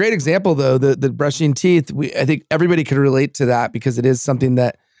 It's a great example though, the brushing teeth. I think everybody could relate to that because it is something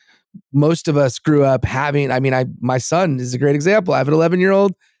that most of us grew up having. I mean, my son is a great example. I have an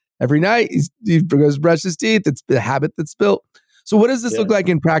 11-year-old. Every night he goes brush his teeth. It's the habit that's built. So what does this look like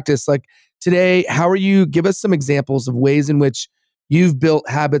in practice? Like today, give us some examples of ways in which you've built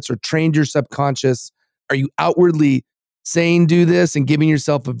habits or trained your subconscious. Are you outwardly saying do this and giving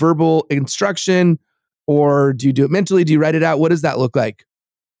yourself a verbal instruction, or do you do it mentally? Do you write it out? What does that look like?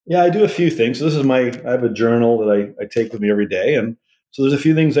 Yeah, I do a few things. So I have a journal that I take with me every day. And so there's a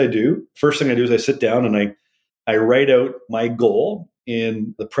few things I do. First thing I do is I sit down and I write out my goal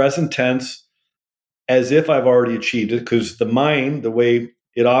in the present tense as if I've already achieved it, because the mind, the way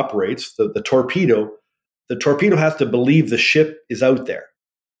it operates, the torpedo the torpedo has to believe the ship is out there.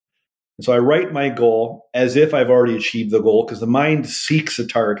 And so I write my goal as if I've already achieved the goal, because the mind seeks a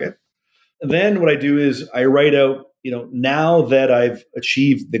target. And then what I do is I write out, now that I've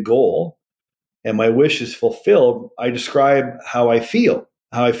achieved the goal and my wish is fulfilled, I describe how I feel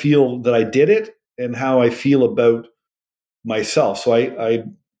that I did it, and how I feel about myself. So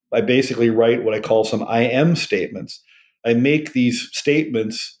I basically write what I call some I am statements. I make these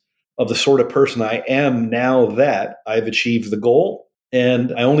statements of the sort of person I am now that I've achieved the goal.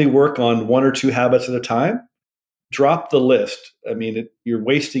 And I only work on 1 or 2 habits at a time. Drop the list. I mean, you're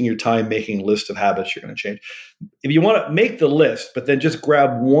wasting your time making a list of habits you're going to change. If you want to make the list, but then just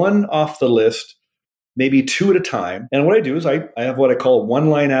grab one off the list, maybe 2 at a time. And what I do is I have what I call a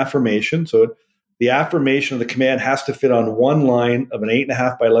 1-line affirmation. So the affirmation of the command has to fit on 1 line of an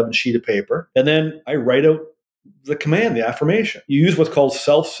 8.5 by 11 sheet of paper. And then I write out the command, the affirmation. You use what's called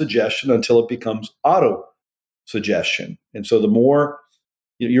self-suggestion until it becomes auto-suggestion. And so the more,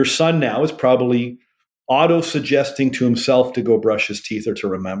 your son now is probably auto-suggesting to himself to go brush his teeth or to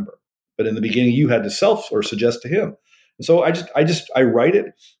remember. But in the beginning, you had to self or suggest to him. And so I write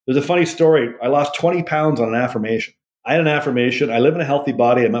it. There's a funny story. I lost 20 pounds on an affirmation. I had an affirmation. I live in a healthy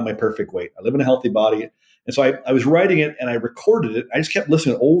body. I'm at my perfect weight. I live in a healthy body. And so I was writing it and I recorded it. I just kept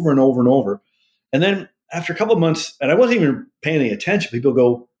listening over and over and over. And then after a couple of months, and I wasn't even paying any attention, people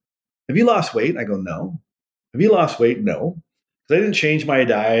go, "Have you lost weight?" I go, "No." "Have you lost weight?" "No." Because I didn't change my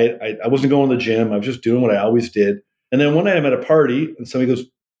diet. I wasn't going to the gym. I was just doing what I always did. And then one night I'm at a party and somebody goes,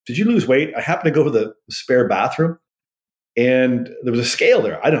 "Did you lose weight?" I happened to go to the spare bathroom. And there was a scale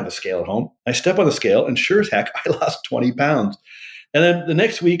there. I don't have a scale at home. I step on the scale, and sure as heck, I lost 20 pounds. And then the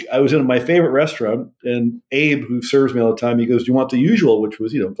next week, I was in my favorite restaurant, and Abe, who serves me all the time, he goes, "Do you want the usual?" Which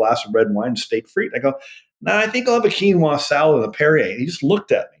was, a glass of red wine, steak frite. I go, "No, I think I'll have a quinoa salad and a Perrier." And he just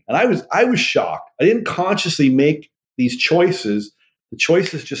looked at me, and I was shocked. I didn't consciously make these choices. The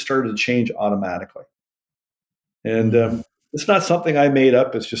choices just started to change automatically. And it's not something I made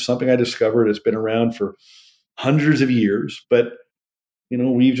up. It's just something I discovered. It's been around for hundreds of years, but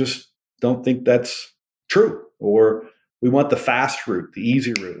we just don't think that's true, or we want the fast route, the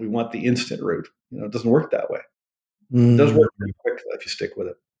easy route. We want the instant route. It doesn't work that way. It does work pretty quick if you stick with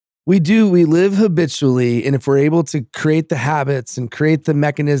it. We do. We live habitually. And if we're able to create the habits and create the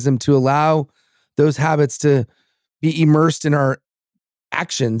mechanism to allow those habits to be immersed in our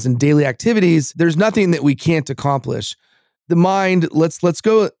actions and daily activities, there's nothing that we can't accomplish. The mind, let's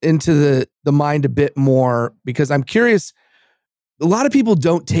go into the mind a bit more, because I'm curious. A lot of people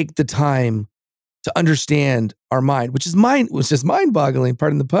don't take the time to understand our mind, which is mind-boggling,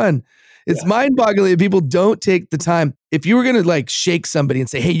 pardon the pun. It's mind-boggling that people don't take the time. If you were going to shake somebody and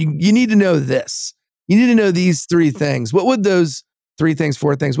say, "Hey, you need to know this. You need to know these 3 things." What would those 3 things,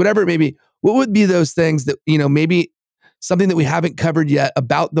 4 things, whatever it may be, what would be those things that, maybe something that we haven't covered yet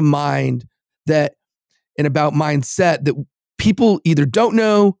about the mind and about mindset that people either don't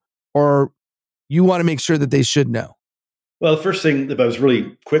know or you want to make sure that they should know? Well, the first thing, if I was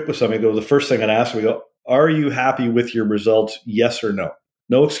really quick with something, the first thing I'd ask, we go, "Are you happy with your results? Yes or no?"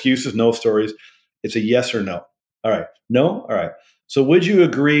 No excuses, no stories. It's a yes or no. All right. No? All right. So would you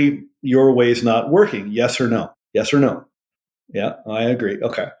agree your way is not working? Yes or no? Yes or no? Yeah, I agree.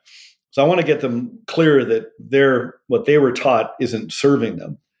 Okay. So I want to get them clear that what they were taught isn't serving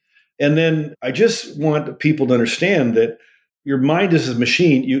them. And then I just want people to understand that your mind is a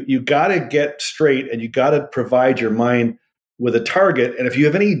machine. You got to get straight, and you got to provide your mind with a target. And if you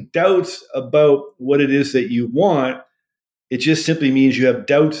have any doubts about what it is that you want, it just simply means you have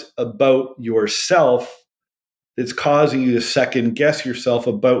doubts about yourself that's causing you to second guess yourself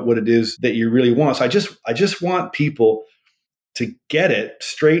about what it is that you really want. So I just want people to get it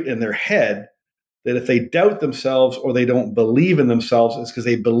straight in their head that if they doubt themselves or they don't believe in themselves, it's because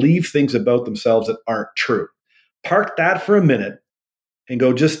they believe things about themselves that aren't true. Park that for a minute and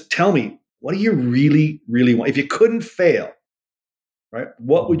go, just tell me, what do you really, really want? If you couldn't fail, right,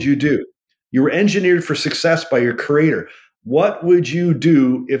 what would you do? You were engineered for success by your creator. What would you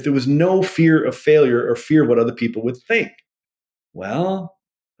do if there was no fear of failure or fear of what other people would think? Well,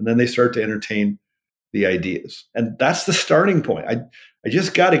 and then they start to entertain the ideas. And that's the starting point. I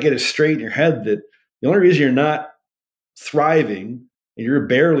just got to get it straight in your head that the only reason you're not thriving and you're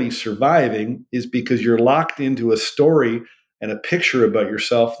barely surviving is because you're locked into a story and a picture about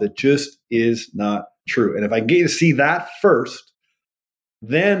yourself that just is not true. And if I can get you to see that first,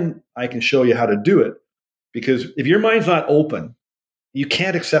 then I can show you how to do it. Because if your mind's not open, you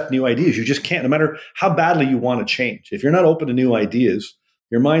can't accept new ideas. You just can't, no matter how badly you want to change. If you're not open to new ideas,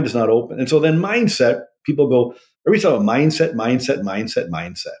 your mind is not open. And so then mindset, people go, everybody talk about mindset.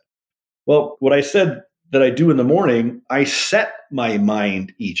 Well, what I said that I do in the morning, I set my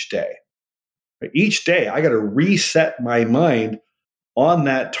mind each day. Right? Each day, I got to reset my mind on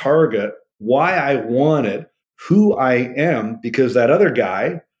that target, why I want it, who I am, because that other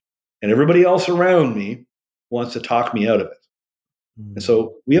guy and everybody else around me wants to talk me out of it. And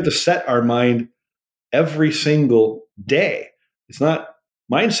so we have to set our mind every single day. It's not,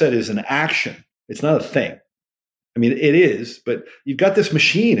 mindset is an action, it's not a thing. I mean, it is, but you've got this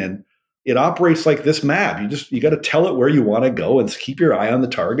machine and it operates like this map. You got to tell it where you want to go and keep your eye on the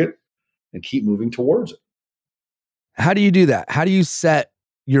target and keep moving towards it. How do you do that? How do you set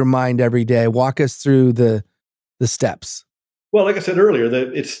your mind every day? Walk us through the steps. Well, like I said earlier,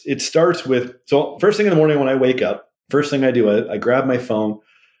 that it starts with, so first thing in the morning when I wake up, first thing I do, I grab my phone,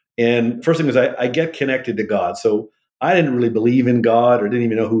 and first thing is I get connected to God. So I didn't really believe in God or didn't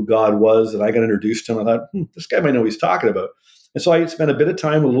even know who God was, and I got introduced to him. I thought, this guy might know what he's talking about. And so I spent a bit of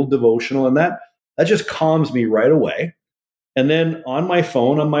time, a little devotional, and that just calms me right away. And then on my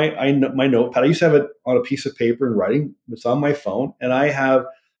phone, on my notepad, I used to have it on a piece of paper and writing. It's on my phone, and I have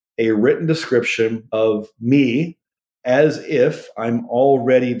a written description of me as if I'm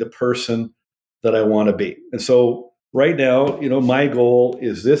already the person that I want to be. And so right now, my goal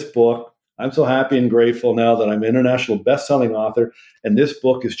is this book. I'm so happy and grateful now that I'm an international best-selling author, and this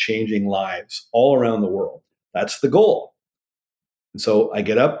book is changing lives all around the world. That's the goal. And so I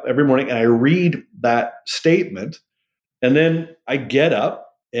get up every morning and I read that statement, and then I get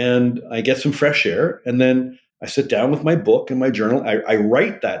up and I get some fresh air, and then I sit down with my book and my journal. I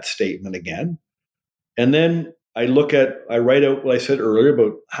write that statement again, and then I write out what I said earlier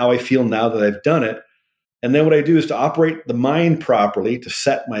about how I feel now that I've done it. And then what I do is to operate the mind properly, to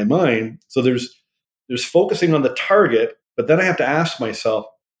set my mind. So there's focusing on the target, but then I have to ask myself,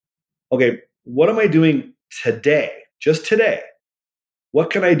 okay, what am I doing today? Just today. What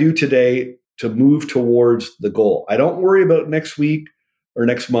can I do today to move towards the goal? I don't worry about next week or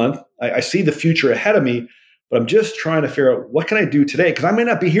next month. I see the future ahead of me, but I'm just trying to figure out what can I do today? Because I may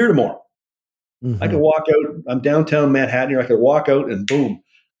not be here tomorrow. I could walk out, I'm downtown Manhattan here, I could walk out and boom,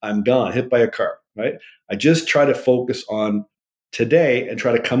 I'm gone, hit by a car, right? I just try to focus on today and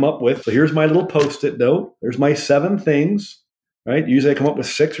try to come up with, so here's my little Post-it note, there's my 7 things, right? Usually I come up with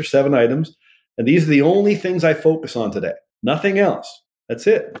 6 or 7 items, and these are the only things I focus on today, nothing else. That's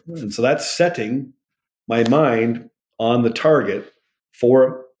it. And so that's setting my mind on the target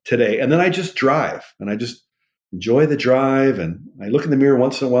for today. And then I just drive, and I just enjoy the drive, and I look in the mirror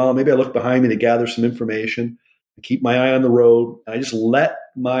once in a while. Maybe I look behind me to gather some information. I keep my eye on the road, and I just let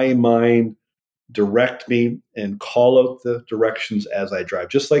my mind direct me and call out the directions as I drive,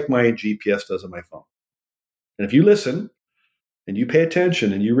 just like my GPS does on my phone. And if you listen and you pay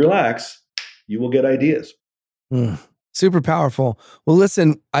attention and you relax, you will get ideas. Super powerful. Well,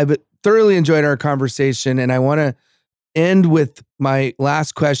 listen, I've thoroughly enjoyed our conversation, and I want to end with my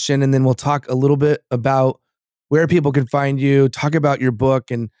last question, and then we'll talk a little bit about where people can find you, talk about your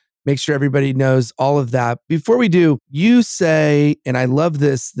book, and make sure everybody knows all of that. Before we do, you say, and I love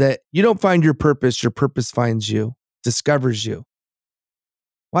this, that you don't find your purpose finds you, discovers you.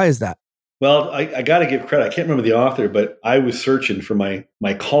 Why is that? Well, I got to give credit. I can't remember the author, but I was searching for my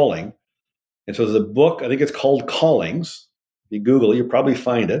calling. And so there's a book, I think it's called Callings. If you Google it, you'll probably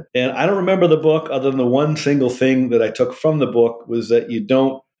find it. And I don't remember the book other than the one single thing that I took from the book was that you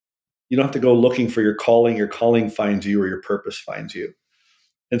don't have to go looking for your calling finds you, or your purpose finds you.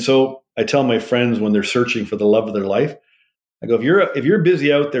 And so I tell my friends when they're searching for the love of their life, I go, if you're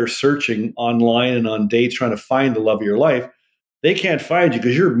busy out there searching online and on dates trying to find the love of your life, they can't find you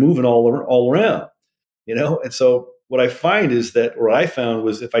because you're moving all around, And so what I find is that, what I found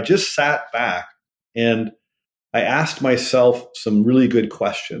was, if I just sat back and I asked myself some really good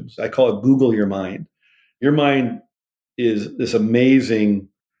questions, I call it Google your mind. Your mind is this amazing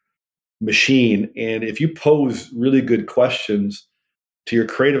machine. And if you pose really good questions to your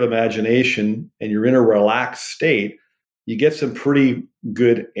creative imagination and you're in a relaxed state, you get some pretty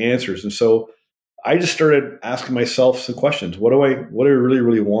good answers. And so I just started asking myself some questions. What do I really,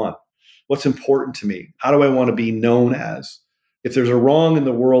 really want? What's important to me? How do I want to be known as? If there's a wrong in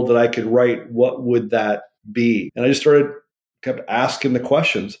the world that I could right, what would that be? And I just kept asking the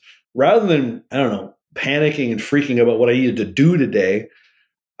questions rather than, panicking and freaking about what I needed to do today.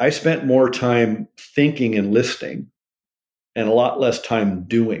 I spent more time thinking and listening and a lot less time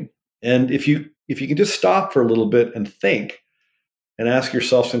doing. And if you can just stop for a little bit and think and ask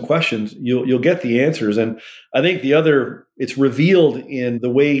yourself some questions, you'll get the answers. And I think it's revealed in the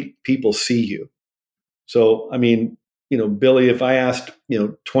way people see you. So, Billy, if I asked,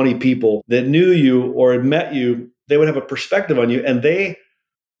 20 people that knew you or had met you, they would have a perspective on you, and they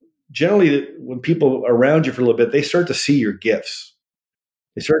generally when people are around you for a little bit, they start to see your gifts.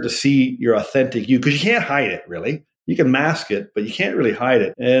 They start to see your authentic you, because you can't hide it, really. You can mask it, but you can't really hide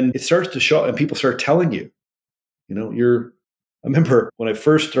it. And it starts to show, and people start telling you, I remember when I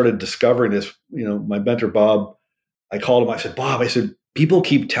first started discovering this, my mentor, Bob, I called him, I said, Bob, people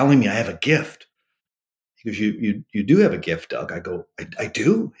keep telling me I have a gift. He goes, you do have a gift, Doug. I go, I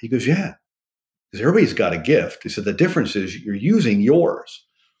do? He goes, yeah. Because everybody's got a gift. He said, the difference is you're using yours.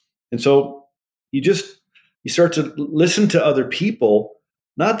 And so you start to listen to other people,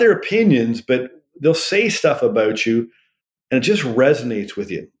 not their opinions, but they'll say stuff about you, and it just resonates with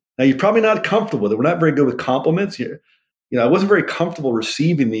you. Now, you're probably not comfortable with it. We're not very good with compliments. I wasn't very comfortable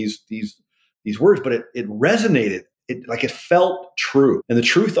receiving these words, but it resonated. It felt true. And the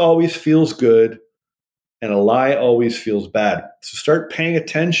truth always feels good, and a lie always feels bad. So start paying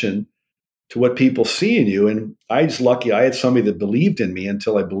attention to what people see in you. And I was lucky. I had somebody that believed in me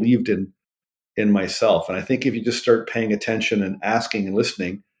until I believed in myself. And I think if you just start paying attention and asking and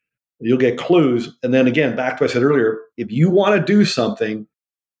listening, you'll get clues. And then again, back to what I said earlier, if you want to do something,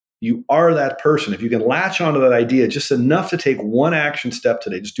 you are that person. If you can latch onto that idea just enough to take one action step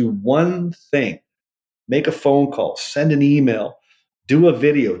today, just do one thing, make a phone call, send an email, do a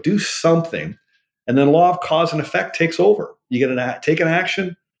video, do something. And then law of cause and effect takes over. You take an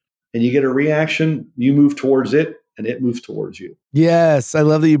action and you get a reaction, you move towards it and it moves towards you. Yes. I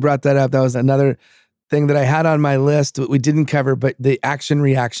love that you brought that up. That was another thing that I had on my list that we didn't cover, but the action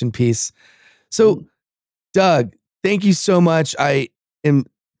reaction piece. So Doug, thank you so much. I am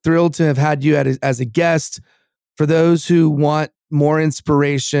thrilled to have had you as a guest. For those who want more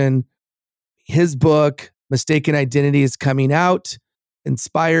inspiration, his book, Mistaken Identity, is coming out,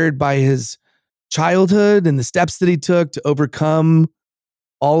 inspired by his childhood and the steps that he took to overcome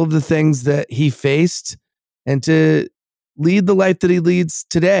all of the things that he faced and to lead the life that he leads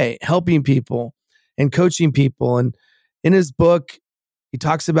today, helping people and coaching people. And in his book, he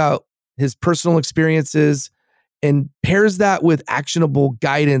talks about his personal experiences and pairs that with actionable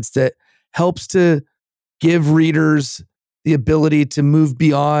guidance that helps to give readers the ability to move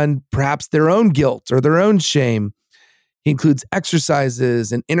beyond perhaps their own guilt or their own shame. He includes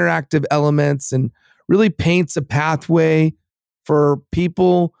exercises and interactive elements and really paints a pathway for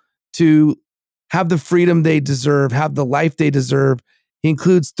people to have the freedom they deserve, have the life they deserve. He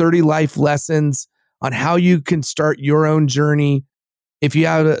includes 30 life lessons on how you can start your own journey. If you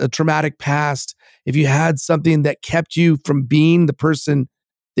had a traumatic past, if you had something that kept you from being the person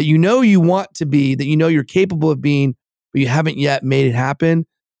that you know you want to be, that you know you're capable of being, but you haven't yet made it happen,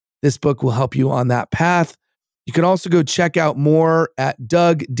 this book will help you on that path. You can also go check out more at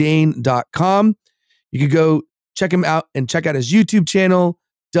DougDane.com. You could go check him out and check out his YouTube channel.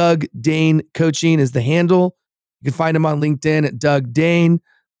 Doug Dane Coaching is the handle. You can find him on LinkedIn at Doug Dane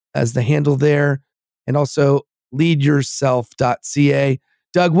as the handle there. And also leadyourself.ca.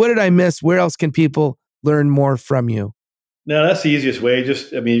 Doug, what did I miss? Where else can people learn more from you? No, that's the easiest way.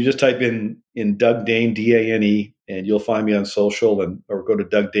 You just type in Doug Dane, D-A-N-E, and you'll find me on social, or go to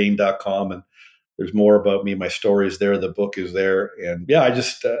DougDane.com, and there's more about me. My story is there. The book is there. And yeah,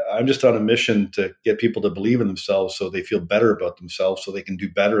 I'm just on a mission to get people to believe in themselves so they feel better about themselves, so they can do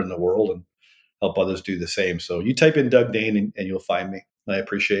better in the world and help others do the same. So you type in Doug Dane and you'll find me. I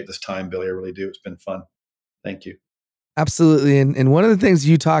appreciate this time, Billy. I really do. It's been fun. Thank you. Absolutely. And one of the things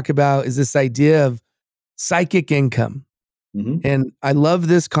you talk about is this idea of psychic income. Mm-hmm. And I love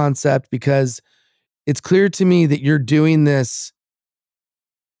this concept because it's clear to me that you're doing this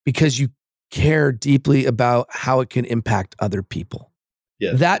because you care deeply about how it can impact other people.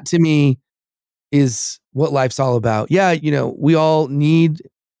 Yes. That to me is what life's all about. Yeah, we all need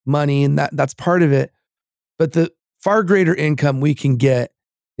money, and that's part of it. But the far greater income we can get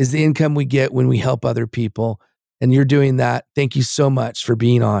is the income we get when we help other people. And you're doing that. Thank you so much for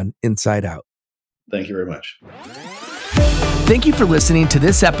being on Inside Out. Thank you very much. Thank you for listening to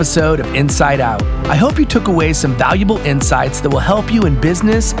this episode of Inside Out. I hope you took away some valuable insights that will help you in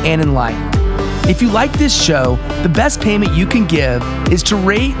business and in life. If you like this show, the best payment you can give is to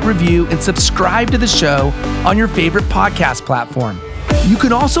rate, review, and subscribe to the show on your favorite podcast platform. You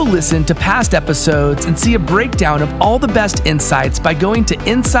can also listen to past episodes and see a breakdown of all the best insights by going to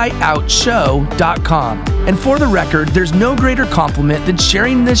InsideOutShow.com. And for the record, there's no greater compliment than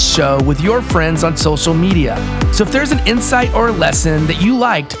sharing this show with your friends on social media. So if there's an insight or a lesson that you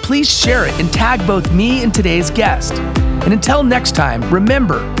liked, please share it and tag both me and today's guest. And until next time,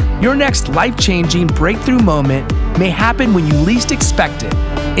 remember, your next life-changing breakthrough moment may happen when you least expect it.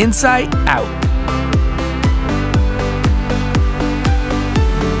 Inside Out.